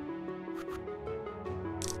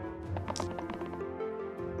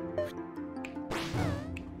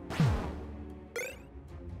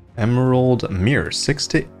 Emerald Mirror, 6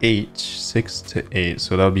 to 8. 6 to 8.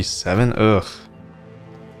 So that would be 7. Ugh.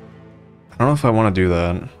 I don't know if I want to do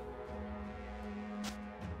that.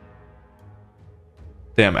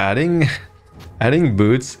 Damn, adding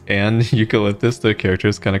boots and eucalyptus to a character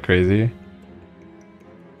is kind of crazy.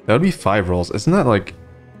 That would be 5 rolls. Isn't that like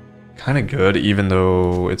kind of good, even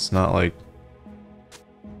though it's not like...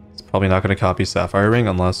 It's probably not going to copy Sapphire Ring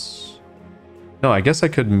unless... No, I guess I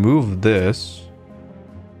could move this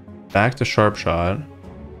back to Sharp Shot.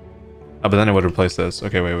 Oh, but then it would replace this.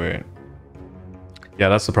 Okay, wait. Yeah,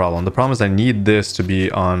 that's the problem. The problem is I need this to be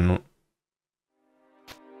on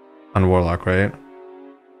Warlock, right?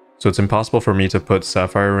 So it's impossible for me to put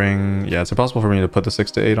Sapphire Ring... Yeah, it's impossible for me to put the 6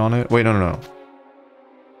 to 8 on it. Wait, no.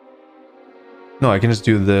 No, I can just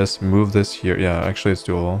do this, move this here. Yeah, actually it's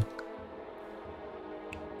doable.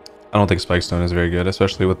 I don't think Spike Stone is very good,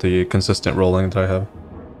 especially with the consistent rolling that I have.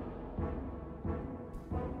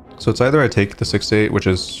 So it's either I take the 6 to 8, which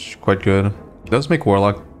is quite good. It does make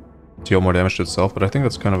Warlock deal more damage to itself, but I think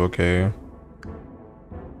that's kind of okay.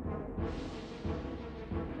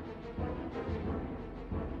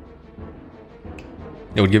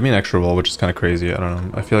 It would give me an extra roll, which is kind of crazy. I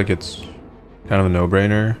don't know. I feel like it's kind of a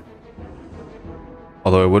no-brainer.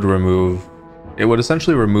 Although it would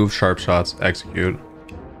essentially remove sharp shots, execute.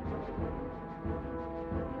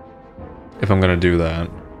 If I'm gonna do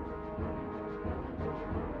that.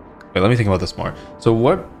 Wait, let me think about this more. So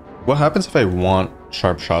what happens if I want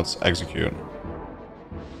sharp shots, execute?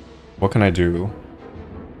 What can I do?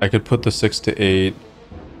 I could put the 6 to 8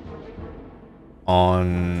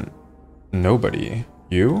 on nobody.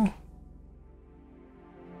 You?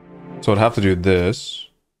 So I'd have to do this.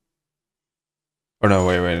 Or no,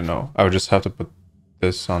 wait, no. I would just have to put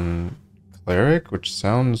this on cleric, which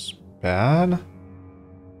sounds bad.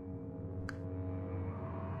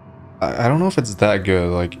 I don't know if it's that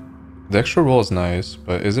good. Like, the extra roll is nice,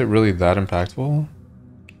 but is it really that impactful?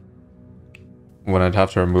 When I'd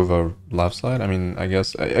have to remove a left slide? I mean, I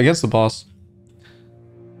guess against the boss,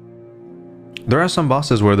 there are some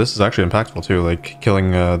bosses where this is actually impactful too, like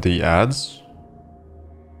killing the ads.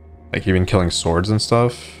 Like even killing swords and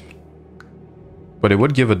stuff. But it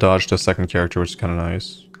would give a dodge to a second character, which is kind of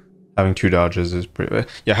nice. Having 2 dodges is pretty...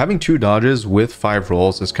 Yeah, having 2 dodges with 5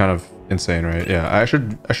 rolls is kind of insane, right? Yeah, I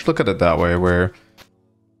should look at it that way, where...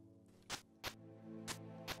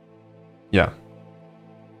 Yeah.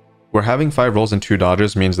 Where having 5 rolls and 2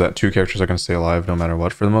 dodges means that 2 characters are going to stay alive no matter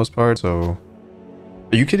what for the most part, so...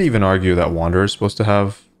 You could even argue that Wanderer is supposed to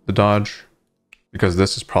have the dodge, because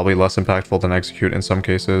this is probably less impactful than Execute in some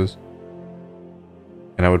cases.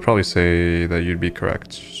 And I would probably say that you'd be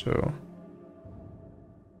correct, so...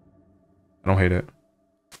 I don't hate it.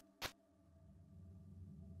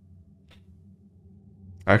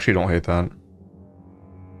 I actually don't hate that.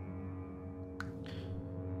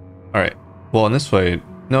 Alright. Well, in this fight...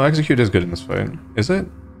 No, Execute is good in this fight. Is it?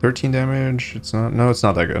 13 damage? It's not... No, it's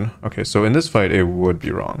not that good. Okay, so in this fight, it would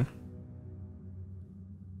be wrong.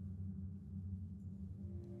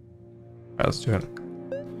 Alright, let's do it.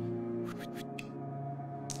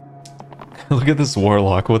 Look at this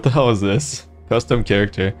Warlock. What the hell is this? Custom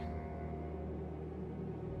character.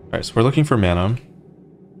 Alright, so we're looking for mana.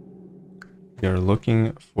 We are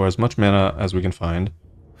looking for as much mana as we can find.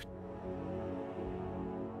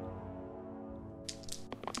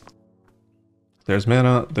 There's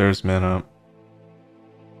mana, there's mana.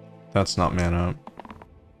 That's not mana.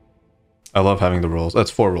 I love having the rolls.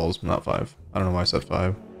 That's 4 rolls, not 5. I don't know why I said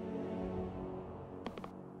 5.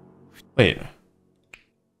 Wait.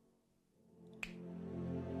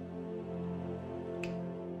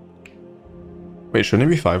 Wait,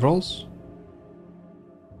 shouldn't it be 5 rolls?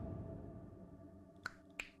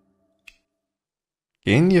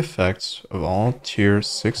 Gain the effects of all tier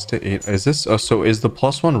 6 to 8. Is this... Oh, so is the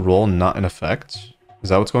 +1 roll not an effect? Is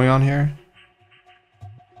that what's going on here?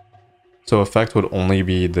 So effect would only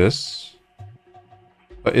be this?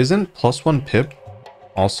 But isn't +1 pip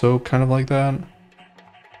also kind of like that?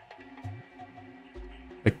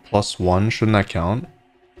 Like +1, shouldn't that count?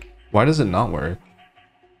 Why does it not work?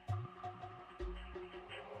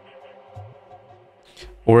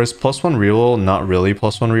 Or is +1 reroll not really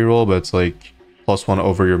 +1 reroll, but it's like +1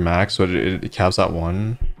 over your max, so it caps at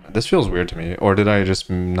 1? This feels weird to me. Or did I just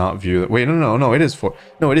not view it? Wait, no, it is 4.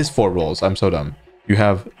 No, it is 4 rolls. I'm so dumb. You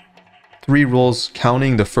have 3 rolls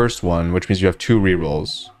counting the first one, which means you have 2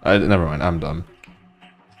 rerolls. Never mind, I'm dumb.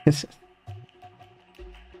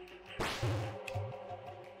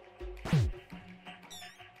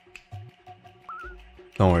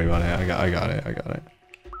 Don't worry about it. I got it.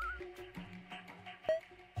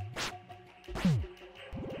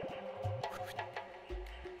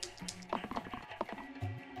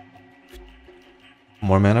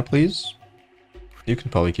 More mana, please. You can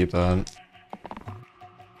probably keep that.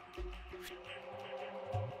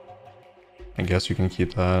 I guess you can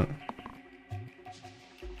keep that.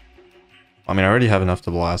 I mean, I already have enough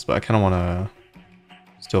to blast, but I kind of want to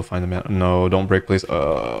still find the mana. No, don't break, please.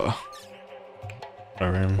 Whatever.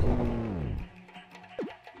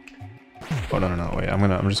 Oh, no, wait.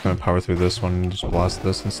 I'm just gonna power through this one and just blast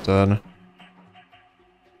this instead.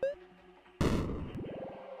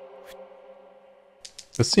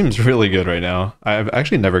 This seems really good right now. I've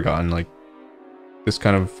actually never gotten like this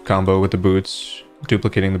kind of combo with the boots,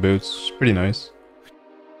 duplicating the boots. Pretty nice.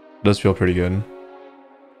 It does feel pretty good.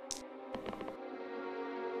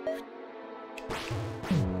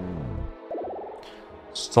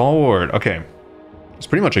 Stalwart. Okay. It's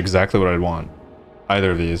pretty much exactly what I'd want.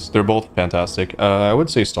 Either of these. They're both fantastic. I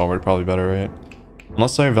would say Stalwart probably better, right?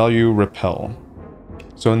 Unless I value Repel.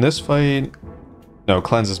 So in this fight... No,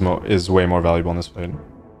 Cleanse is way more valuable in this fight.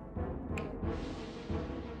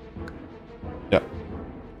 Yeah.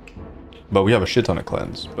 But we have a shit ton of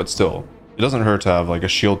Cleanse. But still, it doesn't hurt to have like a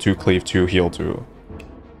shield 2, cleave 2, heal 2.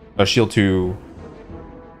 A shield 2,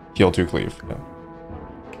 heal 2, cleave. Yeah.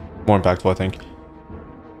 More impactful, I think.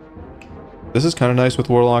 This is kind of nice with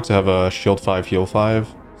Warlock to have a shield 5, heal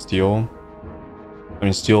 5, steal. I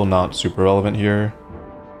mean, steal not super relevant here.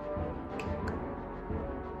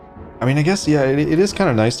 I mean, I guess, yeah, it is kind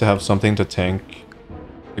of nice to have something to tank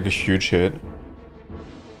like a huge hit.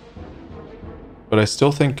 But I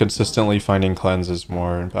still think consistently finding cleanse is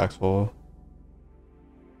more impactful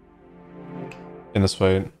in this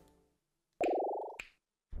fight.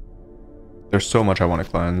 There's so much I want to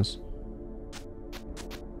cleanse.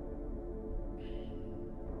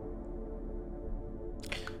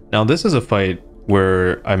 Now this is a fight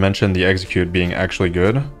where I mentioned the execute being actually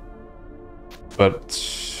good, but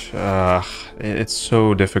it's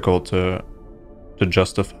so difficult to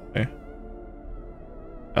justify.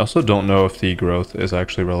 I also don't know if the growth is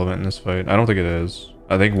actually relevant in this fight. I don't think it is.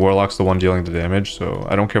 I think Warlock's the one dealing the damage, so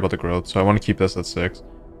I don't care about the growth, so I want to keep this at 6.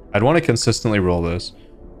 I'd want to consistently roll this.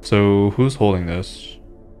 So who's holding this?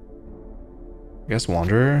 I guess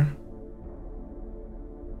Wanderer?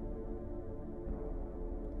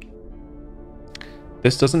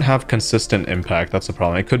 This doesn't have consistent impact, that's the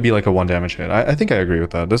problem. It could be like a 1 damage hit. I think I agree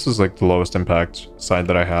with that. This is like the lowest impact side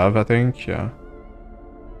that I have, I think, yeah.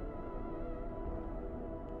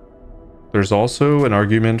 There's also an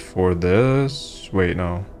argument for this. Wait,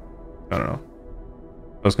 no. I don't know.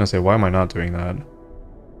 I was gonna say, why am I not doing that?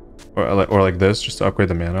 Or like this, just to upgrade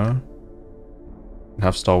the mana. And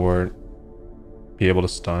have Stalwart be able to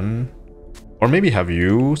stun. Or maybe have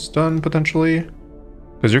you stun, potentially.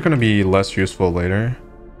 Because you're gonna be less useful later.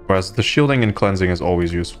 Whereas the shielding and cleansing is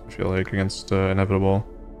always useful, I feel like, against Inevitable.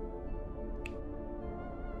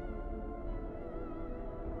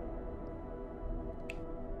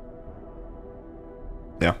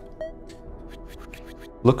 Yeah.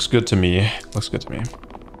 Looks good to me. Looks good to me.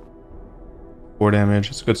 4 damage.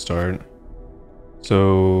 It's a good start.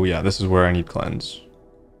 So, yeah, this is where I need cleanse.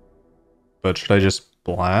 But should I just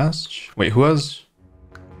blast? Wait, who has...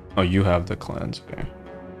 Oh, you have the cleanse. Okay.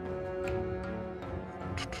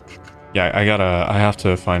 Yeah, I have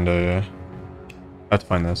to find a... I have to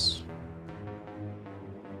find this.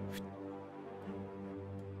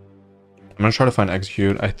 I'm gonna try to find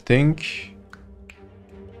execute. I think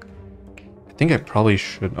I probably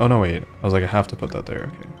should... Oh, no, wait. I was like, I have to put that there.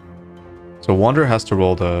 Okay. So Wanderer has to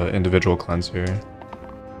roll the individual cleanse here.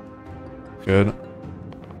 Good.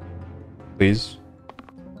 Please.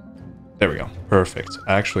 There we go. Perfect.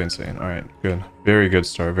 Actually insane. Alright, good. Very good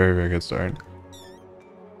start. Very, very good start.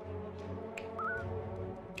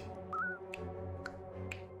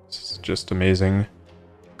 This is just amazing.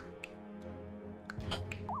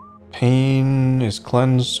 Pain is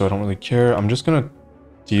cleansed, so I don't really care. I'm just gonna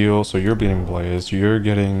deal. So you're bleeding blaze. You're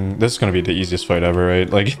getting... This is gonna be the easiest fight ever, right?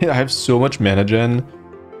 Like, I have so much mana gen.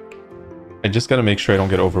 I just gotta make sure I don't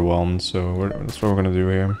get overwhelmed. So that's what we're gonna do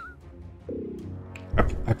here.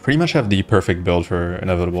 I pretty much have the perfect build for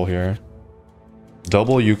Inevitable here.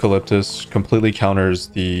 Double Eucalyptus completely counters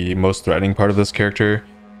the most threatening part of this character,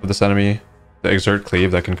 of this enemy. The Exert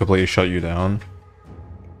Cleave that can completely shut you down.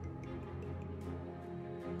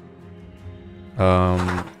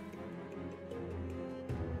 I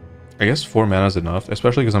guess 4 mana is enough,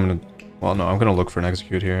 especially because I'm gonna... Well, no, I'm gonna look for an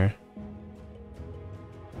execute here.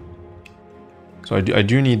 So I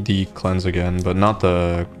do need the cleanse again, but not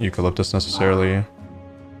the Eucalyptus necessarily.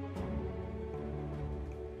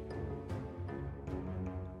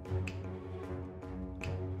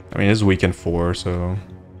 I mean, it is weakened 4, so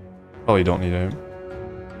probably don't need it.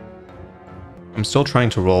 I'm still trying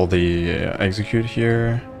to roll the execute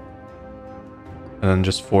here. And then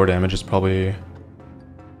just 4 damage is probably...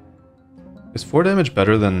 Is 4 damage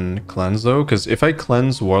better than cleanse though? Because if I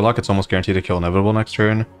cleanse Warlock, it's almost guaranteed to kill Inevitable next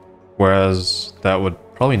turn. Whereas that would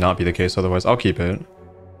probably not be the case otherwise. I'll keep it.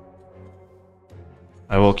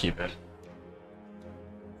 I will keep it.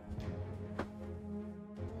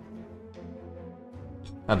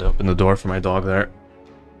 Had to open the door for my dog there.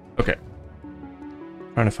 Okay.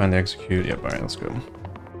 Trying to find the execute. Yep, alright, let's go.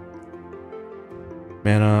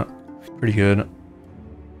 Mana, pretty good.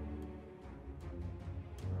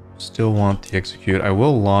 Still want the execute. I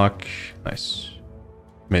will lock. Nice.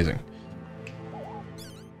 Amazing.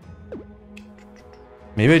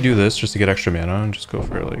 Maybe I do this just to get extra mana and just go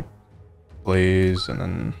for like blaze and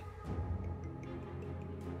then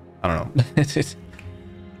I don't know. Is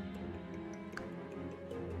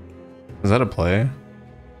that a play?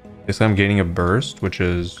 Guess I'm gaining a burst, which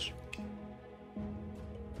is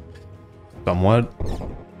somewhat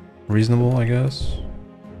reasonable, I guess.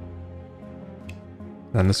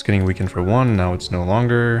 Then this is getting weakened for 1, now it's no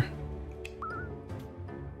longer.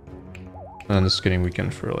 And then this is getting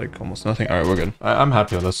weakened for like almost nothing. Alright, we're good. I'm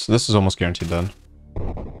happy with this. This is almost guaranteed done.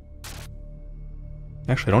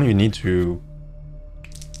 Actually, I don't even need to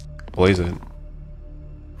blaze it.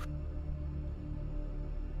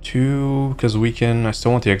 2, because we can... I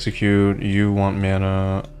still want to execute. You want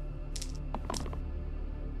mana.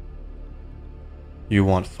 You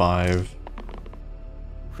want 5.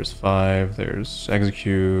 There's 5. There's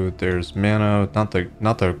execute. There's mana. Not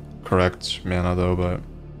the correct mana though, but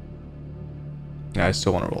yeah, I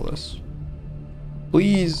still want to roll this.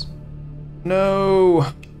 Please. No.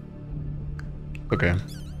 Okay.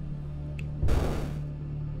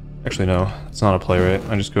 Actually, no. It's not a play, right?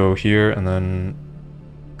 I just go here and then...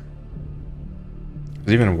 Is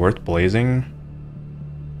it even worth blazing?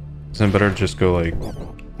 Isn't it better to just go like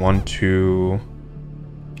 1, 2...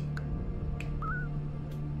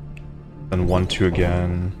 then 1, 2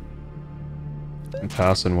 again, and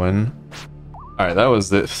pass and win. All right, that was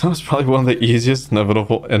it. That was probably one of the easiest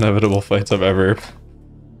inevitable fights I've ever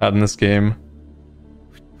had in this game.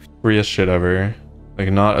 Freest shit ever. Like,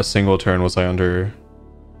 not a single turn was I under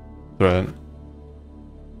threat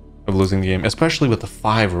of losing the game, especially with the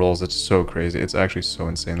 5 rolls. It's so crazy. It's actually so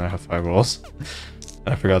insane that I have 5 rolls.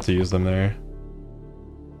 I forgot to use them there.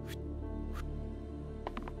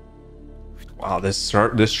 Wow, this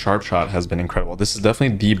sharp shot has been incredible. This is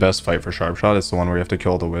definitely the best fight for sharp shot. It's the one where you have to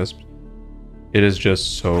kill the wisp. It is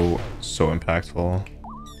just so impactful. All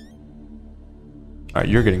right,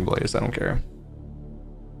 you're getting blazed. I don't care.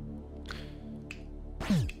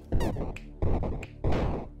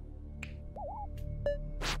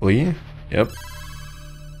 Lee? Yep.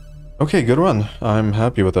 Okay, good run. I'm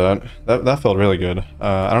happy with that. That felt really good.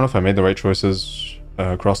 I don't know if I made the right choices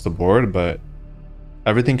across the board, but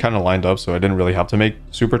everything kind of lined up, so I didn't really have to make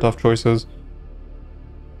super tough choices.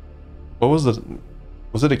 What was the...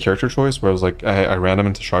 Was it a character choice where I was like, I ran him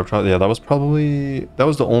into sharp shot? Yeah, that was probably... That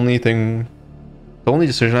was the only thing... The only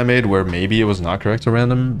decision I made where maybe it was not correct to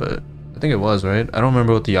random, but I think it was, right? I don't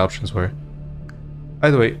remember what the options were.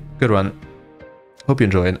 Either way, good run. Hope you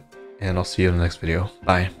enjoyed, and I'll see you in the next video.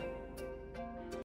 Bye.